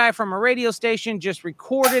another guy from a radio station just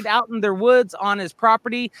recorded out in their woods on his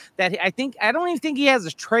property that I don't even think he has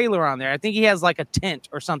a trailer on there. I think he has like a tent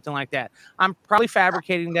or something like that. I'm probably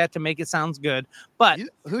fabricating that to make it sound good, but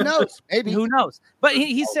who knows? Maybe who knows? But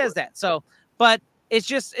he says that. So, but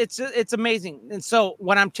it's amazing. And so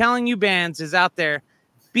what I'm telling you bands is out there,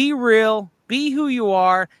 be real, be who you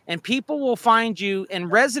are, and people will find you and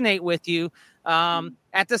resonate with you.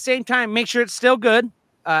 At the same time, make sure it's still good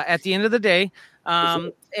at the end of the day.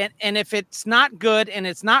 And if it's not good and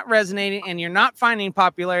it's not resonating and you're not finding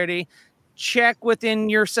popularity, check within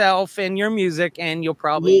yourself and your music and you'll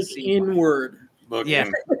probably see inward. Yeah.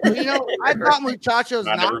 I thought Muchachos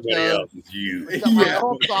not everybody else is you. My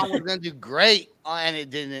whole song was going to do great, and it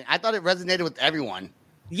didn't. I thought it resonated with everyone.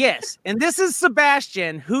 Yes, and this is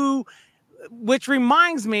Sebastian, which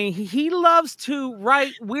reminds me, he loves to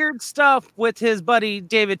write weird stuff with his buddy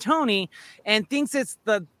David Toney, and thinks it's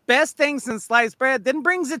the best thing since sliced bread. Then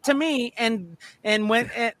brings it to me, and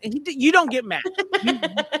you don't get mad.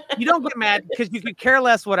 You don't get mad because you could care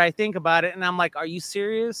less what I think about it. And I'm like, are you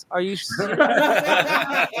serious? Are you serious?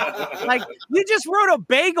 Like, you just wrote a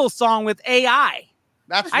bagel song with AI.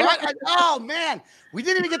 That's right. Oh man, we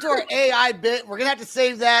didn't even get to our AI bit. We're gonna have to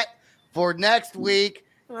save that for next week.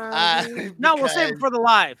 No, we'll save it for the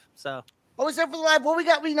live. So, we save it for the live. Well,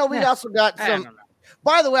 we also got some.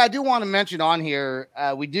 By the way, I do want to mention on here,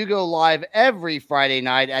 we do go live every Friday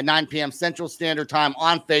night at 9 p.m. Central Standard Time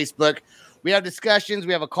on Facebook. We have discussions.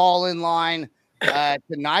 We have a call-in line.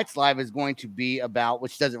 Tonight's live is going to be about,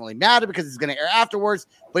 which doesn't really matter because it's going to air afterwards,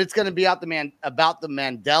 but it's going to be about the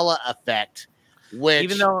Mandela effect. Which,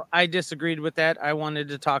 even though I disagreed with that, I wanted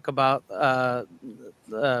to talk about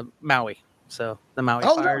Maui. So the Maui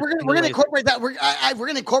fires. We're going to incorporate that. We're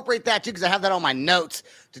going to incorporate that too because I have that on my notes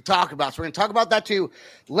to talk about. So we're going to talk about that too.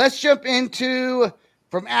 Let's jump into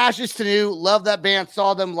From Ashes to New. Love that band.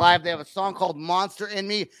 Saw them live. They have a song called Monster in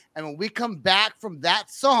Me. And when we come back from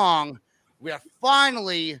that song, we are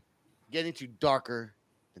finally getting to darker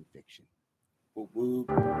than fiction. Whoop, whoop.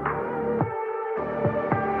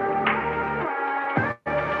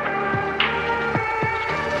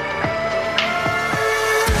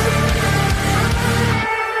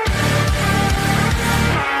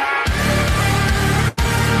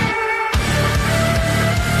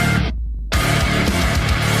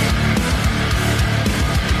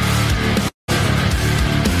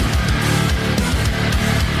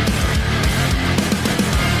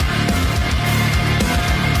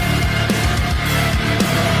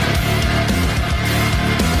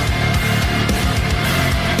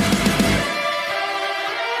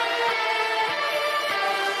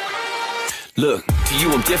 Look, to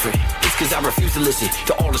you I'm different. It's cause I refuse to listen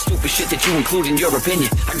to all the stupid shit that you include in your opinion.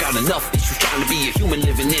 I got enough issues trying to be a human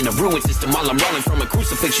living in a ruined system while I'm running from a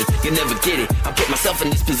crucifixion. You never get it. I put myself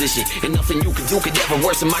in this position, and nothing you can do could ever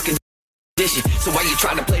worsen my condition. So why you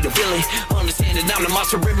try to play the villain? Understand that I'm the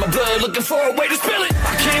monster in my blood, looking for a way to spill it.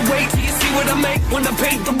 I can't wait till you see what I make when I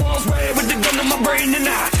paint the walls red with the gun on my brain. And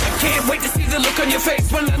I can't wait to see the look on your face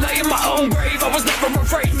when I lay in my own grave. I was never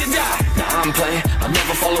afraid to die. Now I'm playing, I'll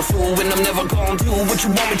never follow through, and I'm never gonna do what you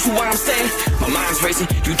want me to. Where I'm staying, my mind's racing.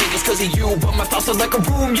 You think it's cause of you, but my thoughts are like a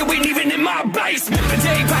room. You ain't even in my basement. The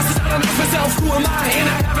day passes, I don't ask myself, who am I? And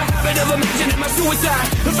I have a habit of imagining my suicide.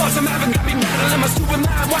 The thoughts I'm having got me battling my stupid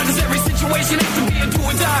mind. Why does every situation have to be a do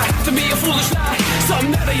or die? Have to be a foolish lie.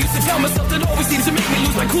 Something that I used to tell myself that always seems to make me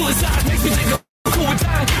lose my coolest side. Makes me think I'm cool with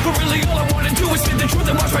time, but really all I wanna do is spit the truth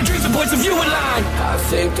and watch my dreams and points of view align. I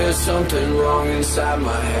think there's something wrong inside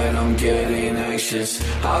my head, I'm getting anxious.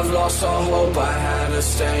 I've lost all hope, I had to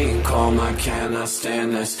stay calm, I cannot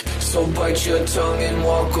stand this. So bite your tongue and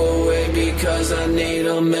walk away because I need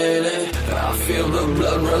a minute. I feel the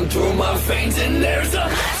blood run through my veins and there's a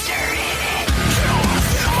monster in it. You don't wanna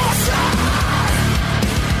see the monster.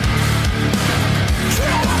 You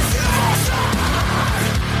don't wanna see the monster.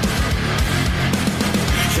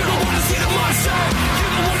 You don't wanna see the monster. You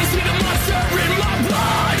don't wanna see the monster in my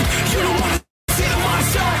blood. You don't wanna see the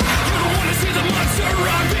monster. You don't wanna see the monster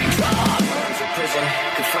I've become. Prison,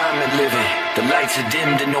 confinement living. The lights are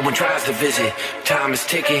dimmed and no one tries to visit. Time is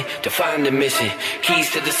ticking to find the mission. Keys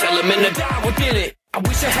to the element to die within it. I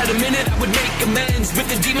wish I had a minute, I would make amends with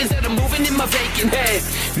the demons that are moving in my vacant head.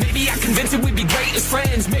 Maybe I convinced it we'd be great as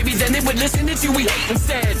friends. Maybe then they would listen to we hate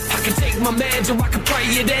instead. I could take my meds or I could pray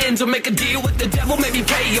it ends. Or make a deal with the devil, maybe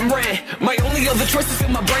pay him rent. My only other choice is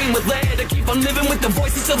fill my brain with lead. I keep on living with the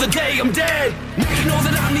voices till the day I'm dead. Now you know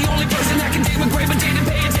that I'm the only person that can dig my grave, but didn't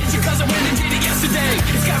pay attention cause I went and did it yesterday.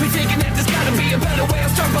 It's got me thinking that there's gotta be a better way.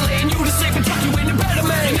 I'll start by laying you to sleep and tuck you into bed of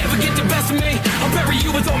me. You never get the best of me. I'll bury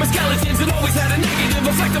you with all my skeletons and always had a negative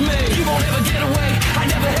effect on me. You won't ever get away. I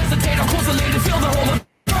never hesitate. I'll close the lid and fill the hole of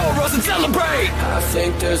us and celebrate. I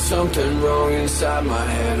think there's something wrong inside my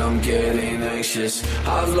head, I'm getting anxious.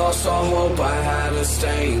 I've lost all hope, I had to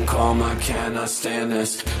stay calm, I cannot stand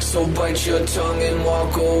this. So bite your tongue and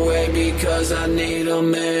walk away because I need a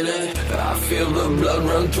minute. I feel the blood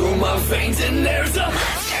run through my veins and there's a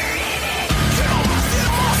monster in it. You don't wanna see the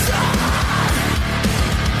monster.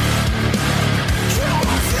 You don't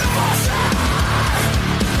wanna see the monster.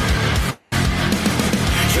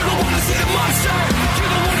 You don't wanna see the monster. You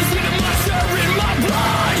don't wanna see the monster in my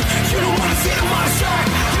blood. You don't wanna see the monster.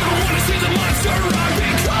 You don't wanna see the monster I've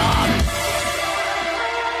become.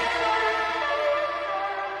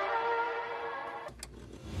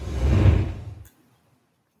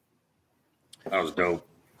 That was dope.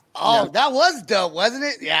 Oh, that was dope, wasn't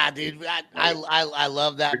it? Yeah, dude. I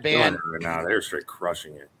love that band. Right now, they're straight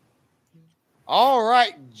crushing it. All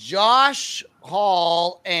right, Josh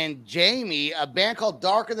Hall and Jamie, a band called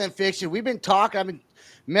Darker Than Fiction. We've been talking. I've been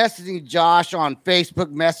messaging Josh on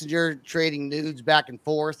Facebook Messenger, trading nudes back and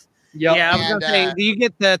forth. Yep. Yeah, I was gonna say, do you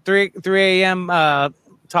get the 3 a.m.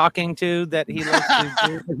 Talking to that he loves to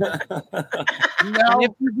do? No. And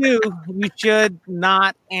if you do, you should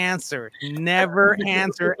not answer. Never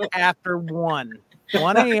answer after 1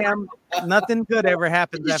 a.m. Nothing good ever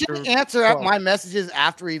happens you after. You should answer at my messages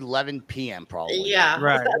after 11 p.m. probably. Yeah,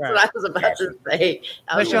 that's what I was about to say.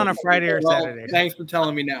 Especially on a Friday or Saturday. Thanks for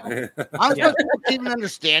telling me now. I'm supposed to even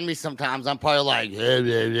understand me sometimes. I'm probably like, blah,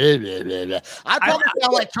 blah, blah, blah, blah. I probably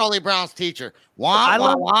sound like Charlie Brown's teacher. I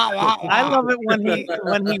love it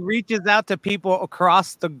when he reaches out to people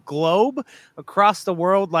across the globe, across the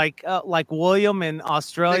world, like William in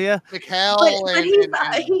Australia, Mikhail in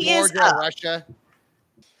Georgia, Russia.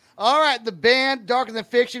 All right, the band Darker Than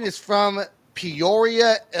Fiction is from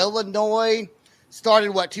Peoria, Illinois.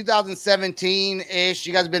 Started 2017-ish.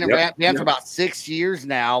 You guys have been a band for about 6 years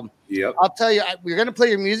now. Yep. I'll tell you, we're going to play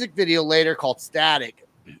your music video later called Static.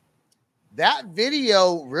 That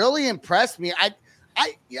video really impressed me. I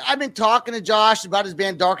I've been talking to Josh about his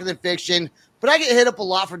band Darker Than Fiction, but I get hit up a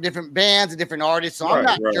lot for different bands and different artists, so I'm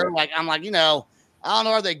not sure. Like, I'm like, I don't know,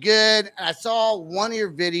 are they good? And I saw one of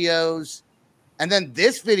your videos, and then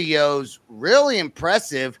this video's really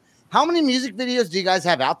impressive. How many music videos do you guys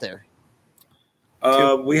have out there?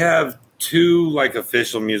 We have 2 like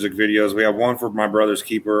official music videos. We have one for My Brother's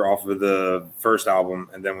Keeper off of the first album,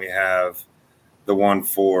 and then we have the one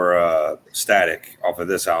for Static off of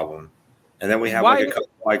this album. And then we have like a couple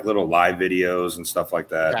like little live videos and stuff like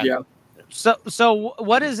that. Yeah. So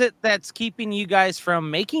what is it that's keeping you guys from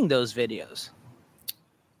making those videos?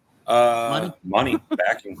 Money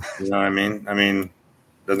backing. You know what I mean? I mean,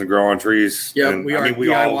 doesn't grow on trees. Yeah, and, we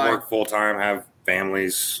all work full time, have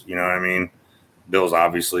families. You know what I mean? Bills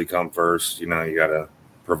obviously come first. You know, you got to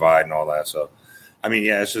provide and all that. So, I mean,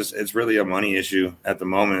 yeah, it's really a money issue at the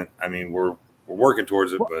moment. I mean, we're working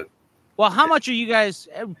towards it, but. Well, how much are you guys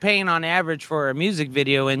paying on average for a music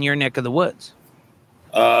video in your neck of the woods?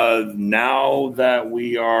 Now that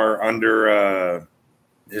we are under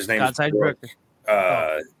his name is Brooke.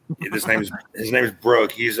 His name's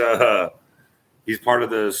Brooke. He's part of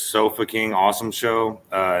the Sofa King Awesome Show.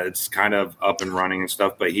 It's kind of up and running and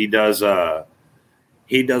stuff, but he does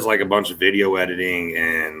like a bunch of video editing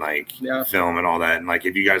and like film and all that. And like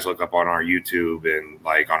if you guys look up on our YouTube and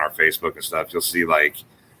like on our Facebook and stuff, you'll see like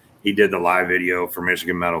he did the live video for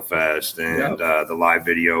Michigan Metal Fest and the live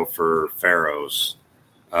video for Pharaohs,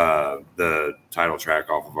 the title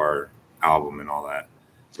track off of our album and all that.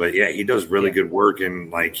 But yeah, he does really good work,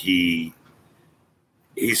 and like he's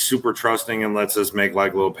super trusting and lets us make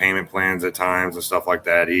like little payment plans at times and stuff like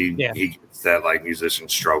that. He gets that like musician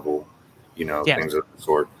struggle, things of the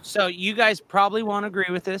sort. So you guys probably won't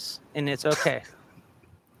agree with this, and it's okay.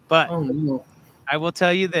 But I will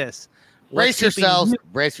tell you this. Brace yourselves.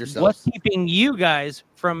 What's keeping you guys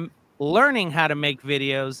from learning how to make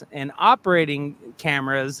videos and operating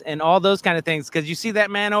cameras and all those kind of things? Because you see that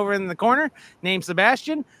man over in the corner named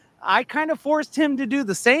Sebastian. I kind of forced him to do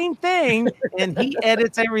the same thing, and he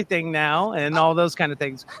edits everything now and all those kind of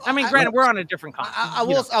things. I mean, granted, we're on a different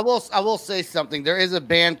continent. I will say something. There is a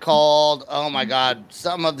band called, oh my God,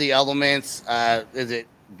 Some of the Elements. Is it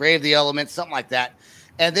Brave the Elements? Something like that.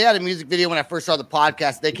 And they had a music video when I first saw the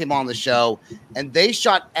podcast. They came on the show, and they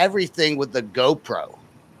shot everything with the GoPro.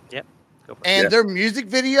 Yep. And their music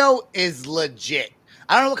video is legit.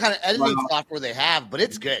 I don't know what kind of editing software they have, but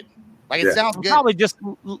it's good. Like, it sounds good. Probably just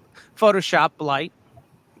Photoshop Light.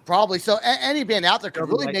 Probably. So any band out there could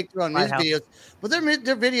really make their own music videos. But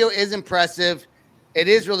their video is impressive. It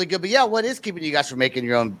is really good. But, yeah, what is keeping you guys from making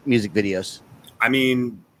your own music videos? I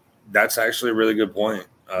mean, that's actually a really good point.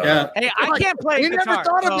 Hey, I can't play guitar. You never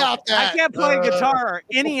thought about that. I can't play guitar or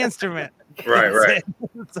any instrument. Right.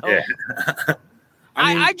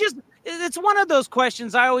 I just, it's one of those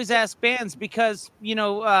questions I always ask bands because,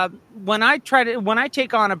 when I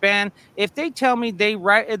take on a band, if they tell me they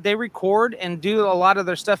record and do a lot of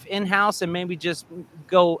their stuff in-house and maybe just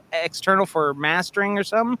go external for mastering or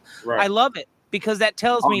something, I love it because that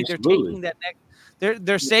tells me they're taking that next.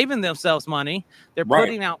 They're saving themselves money. They're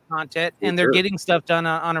putting out content and they're getting stuff done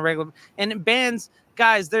on a regular. And bands,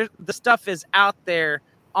 guys, the stuff is out there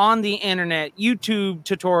on the internet, YouTube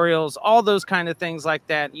tutorials, all those kind of things like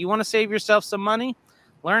that. You want to save yourself some money?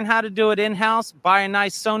 Learn how to do it in-house. Buy a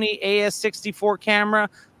nice Sony AS64 camera,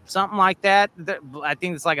 something like that. I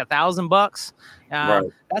think it's like $1,000.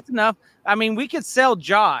 That's enough. I mean, we could sell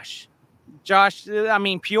Josh.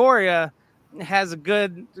 Peoria has a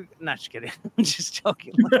good. Not just kidding. I'm just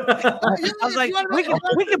joking. I was like, we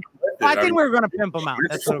could. I think we were going to pimp him out.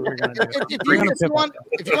 That's what we're going to do. If you want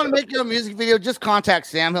to make your own music video, just contact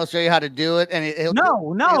Sam. He'll show you how to do it. And he'll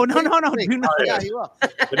no. Do not. Yeah, he will.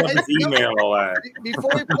 Email all that. Before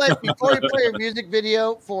we play your music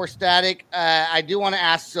video for Static, I do want to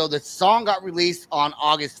ask. So the song got released on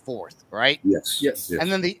August 4th, right? Yes.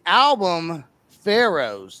 And then the album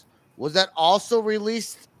Pharaohs, was that also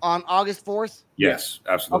released on August 4th? Yes,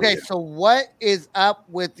 absolutely. Okay, so what is up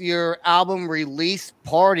with your album release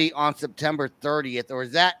party on September 30th, or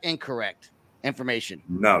is that incorrect information?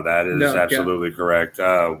 No, that is absolutely correct.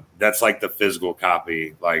 That's like the physical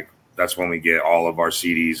copy. Like, that's when we get all of our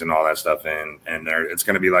CDs and all that stuff in, and it's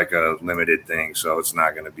going to be like a limited thing, so it's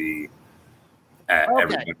not going to be at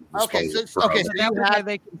everybody's disposal. So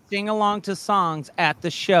they can sing along to songs at the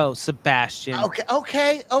show, Sebastian.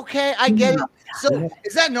 Okay, I get it. So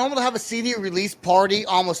is that normal to have a CD release party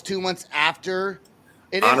almost 2 months after?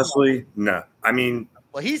 Honestly, no. I mean,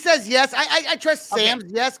 well, he says yes. I trust Sam's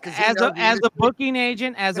yes because as a booking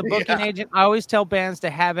agent, I always tell bands to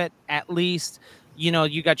have it at least, you know,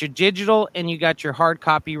 you got your digital and you got your hard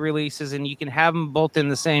copy releases, and you can have them both in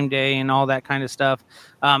the same day and all that kind of stuff.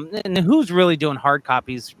 And who's really doing hard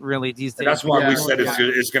copies really these days? That's why we said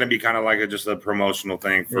it's going to be kind of like just a promotional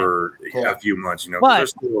thing for a few months, you know. But-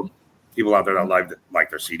 there's still people out there that like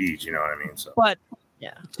their CDs, you know what I mean? So, But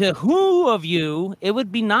to who of you, it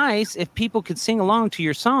would be nice if people could sing along to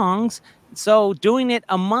your songs. So doing it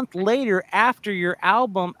a month later after your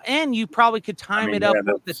album, and you probably could time it up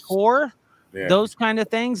with the tour, those kind of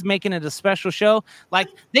things, making it a special show. Like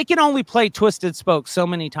they can only play Twisted Spoke so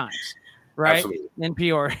many times, right? Absolutely. In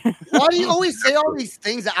Peoria. Why do you always say all these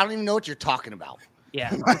things that I don't even know what you're talking about? Yeah,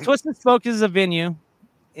 Twisted Spoke is a venue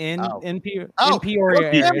in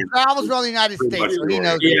Peoria. He area. travels around the United States, so he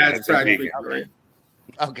knows. It's practically right.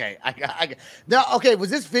 Okay, I got. Now, okay, was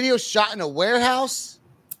this video shot in a warehouse?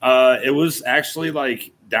 it was actually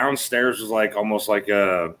like downstairs was like almost like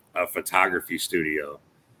a photography studio.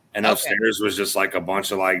 And upstairs was just like a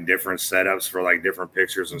bunch of like different setups for like different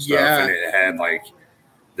pictures and stuff. Yeah. And it had like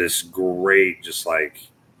this great, just like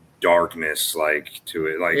darkness like to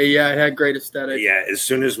it. Like, yeah, it had great aesthetic. Yeah. As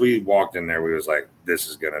soon as we walked in there, we was like, this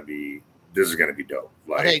is going to be dope.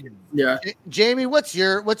 Like, Okay, yeah. Jamie, what's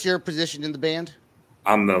your position in the band?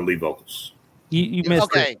 I'm the lead vocals. You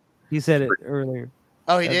missed it. He said it earlier.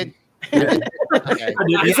 Oh, he did? Okay.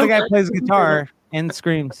 The other guy plays guitar and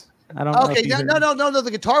screams. I don't know. Okay, no.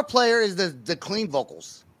 The guitar player is the clean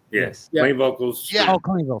vocals. Yes. Clean vocals. Yeah. Oh,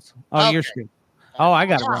 clean vocals. Oh, you're screaming. Oh, I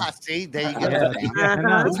got it wrong. See, there you go. I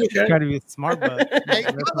know. Try to be smart, but Hey,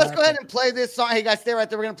 let's go ahead and play this song. Hey, guys, stay right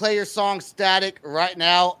there. We're going to play your song Static right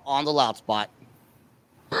now on the Loud Spot.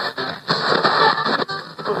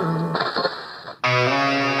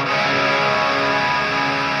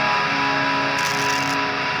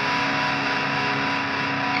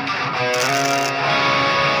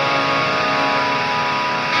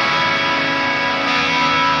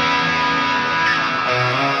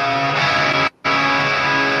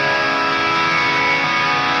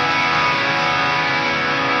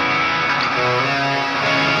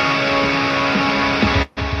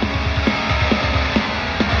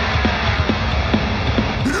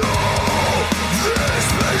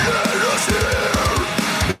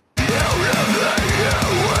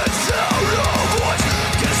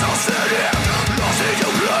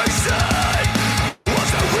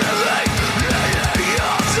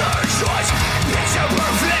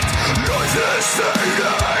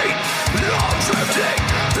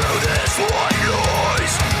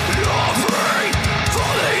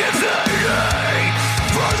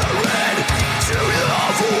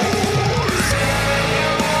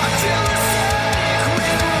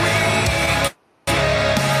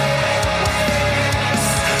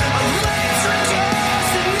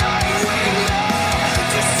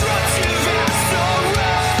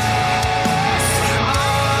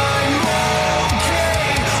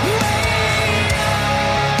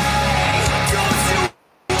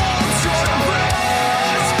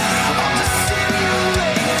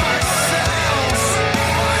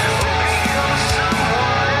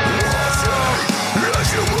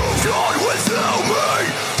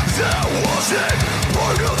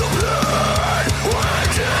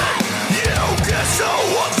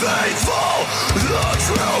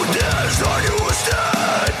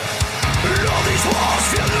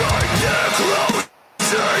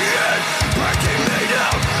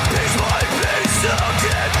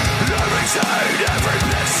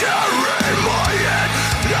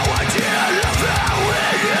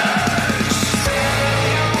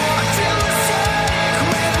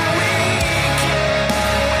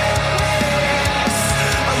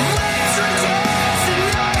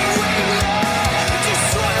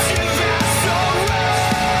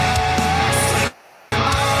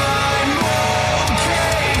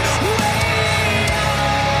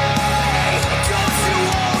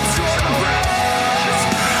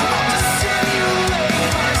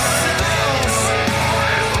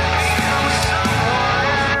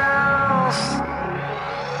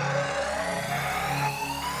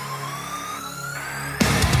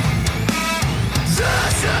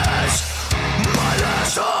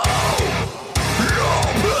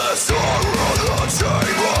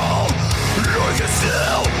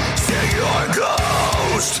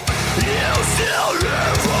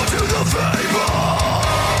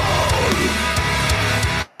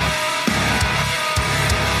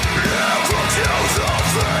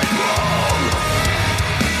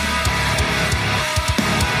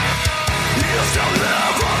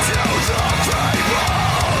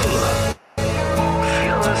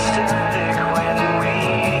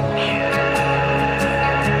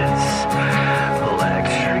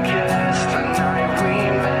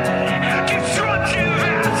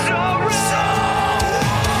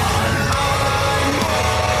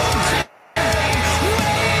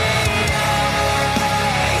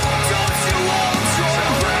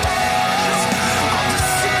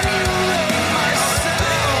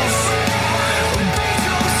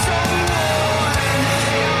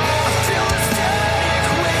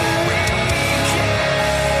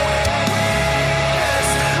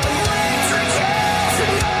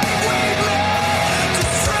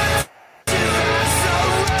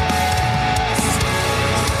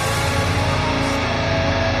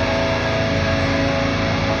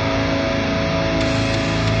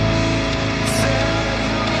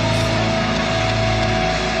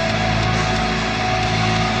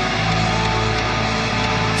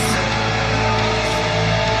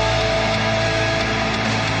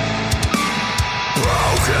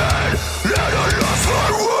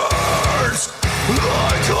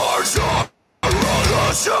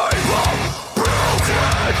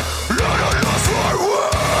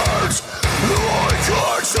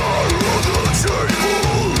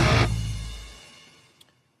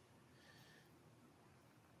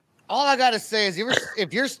 gotta say is,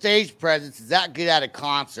 if your stage presence is that good at a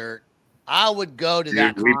concert, I would go to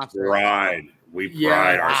that concert. We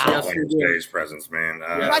pride ourselves on your stage presence, man.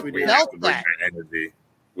 I felt that. Energy.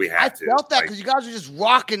 We have to. I felt that because you guys are just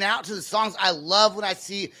rocking out to the songs. I love when I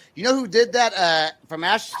see, you know who did that? From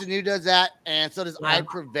Ashes to New does that, and so does I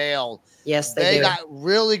Prevail. Yes, they got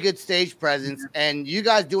really good stage presence, and you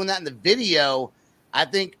guys doing that in the video, I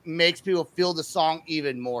think makes people feel the song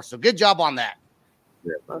even more. So good job on that.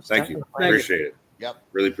 Yeah, thank you. Appreciate it. Yep.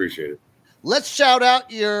 Really appreciate it. Let's shout out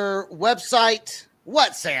your website.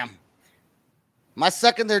 What, Sam? Am I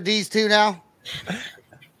sucking their D's too now?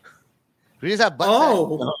 We just have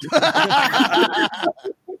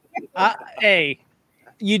hey,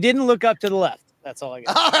 you didn't look up to the left. That's all I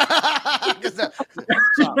got.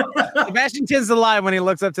 Sebastian tends to lie when he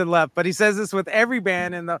looks up to the left, but he says this with every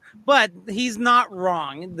band but he's not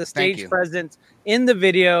wrong. The stage presence in the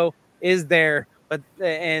video is there,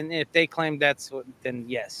 and if they claim that's what, then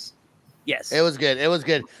yes. Yes. It was good.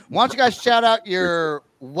 Why don't you guys shout out your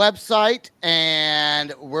website?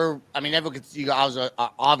 And everyone can see you guys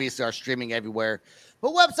obviously are streaming everywhere.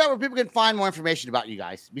 But website where people can find more information about you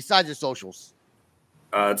guys besides your socials.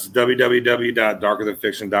 It's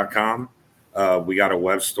www.darkerthanfiction.com. We got a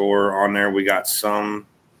web store on there. We got some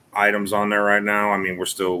items on there right now. I mean, we're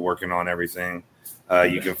still working on everything.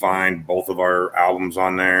 You can find both of our albums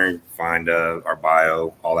on there. You can find our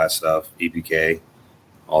bio, all that stuff, EPK,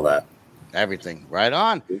 all that. Everything. Right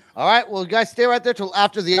on. All right. Well, you guys stay right there till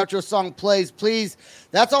after the outro song plays, please.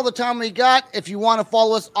 That's all the time we got. If you want to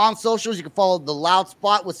follow us on socials, you can follow The Loud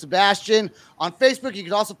Spot with Sebastian. On Facebook, you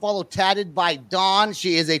can also follow Tatted by Dawn.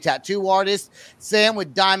 She is a tattoo artist. Sam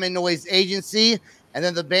with Diamond Noise Agency. And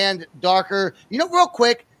then the band Darker. Real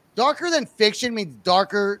quick, Darker Than Fiction means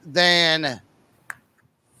darker than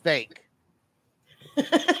fake.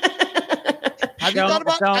 Have you thought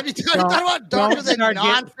about darker than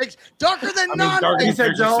non-fiction? Darker than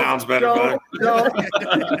non-fiction. Sounds better.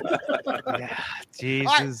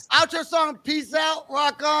 Jesus. All right, outro song. Peace out,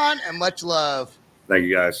 rock on, and much love. Thank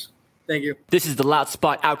you, guys. Thank you. This is the Loud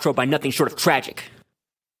Spot outro by Nothing Short of Tragic.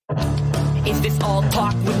 Is this all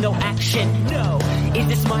talk with no action? No. Is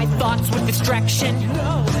this my thoughts with distraction?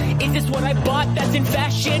 No. Is this what I bought that's in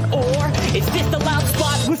fashion? Or is this the Loud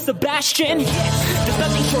Spot with Sebastian? Yes. Does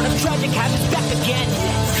Nothing Short of Tragic have his back again?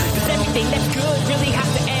 Yes. Does everything that's good really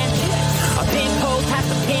have to end? Yes. Our pimp host has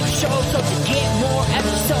to pimp show, so to get more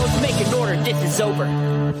episodes, make an order, this is over.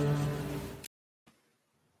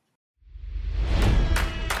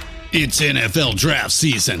 It's NFL draft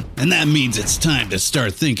season, and that means it's time to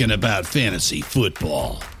start thinking about fantasy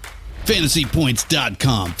football.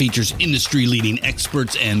 FantasyPoints.com features industry-leading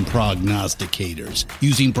experts and prognosticators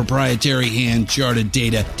using proprietary hand-charted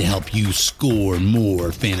data to help you score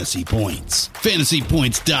more fantasy points.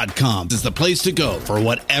 FantasyPoints.com is the place to go for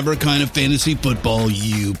whatever kind of fantasy football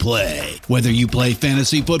you play. Whether you play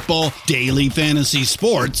fantasy football, daily fantasy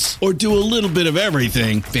sports, or do a little bit of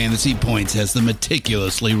everything, Fantasy Points has the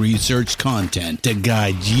meticulously researched content to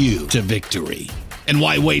guide you to victory. And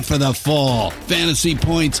why wait for the fall? Fantasy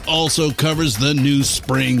Points also covers the new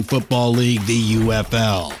spring football league, the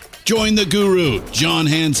UFL. Join the guru, John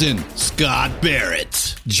Hansen, Scott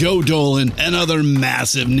Barrett, Joe Dolan, and other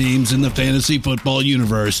massive names in the fantasy football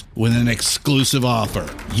universe with an exclusive offer.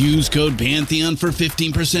 Use code Pantheon for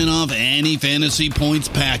 15% off any Fantasy Points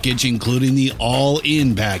package, including the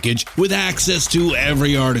all-in package, with access to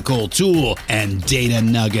every article, tool, and data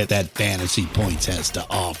nugget that Fantasy Points has to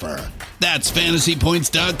offer. That's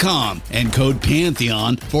FantasyPoints.com and code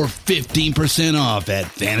Pantheon for 15% off at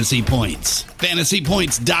Fantasy Points.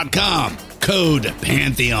 FantasyPoints.com, code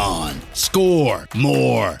Pantheon. Score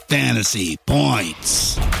more fantasy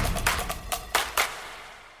points.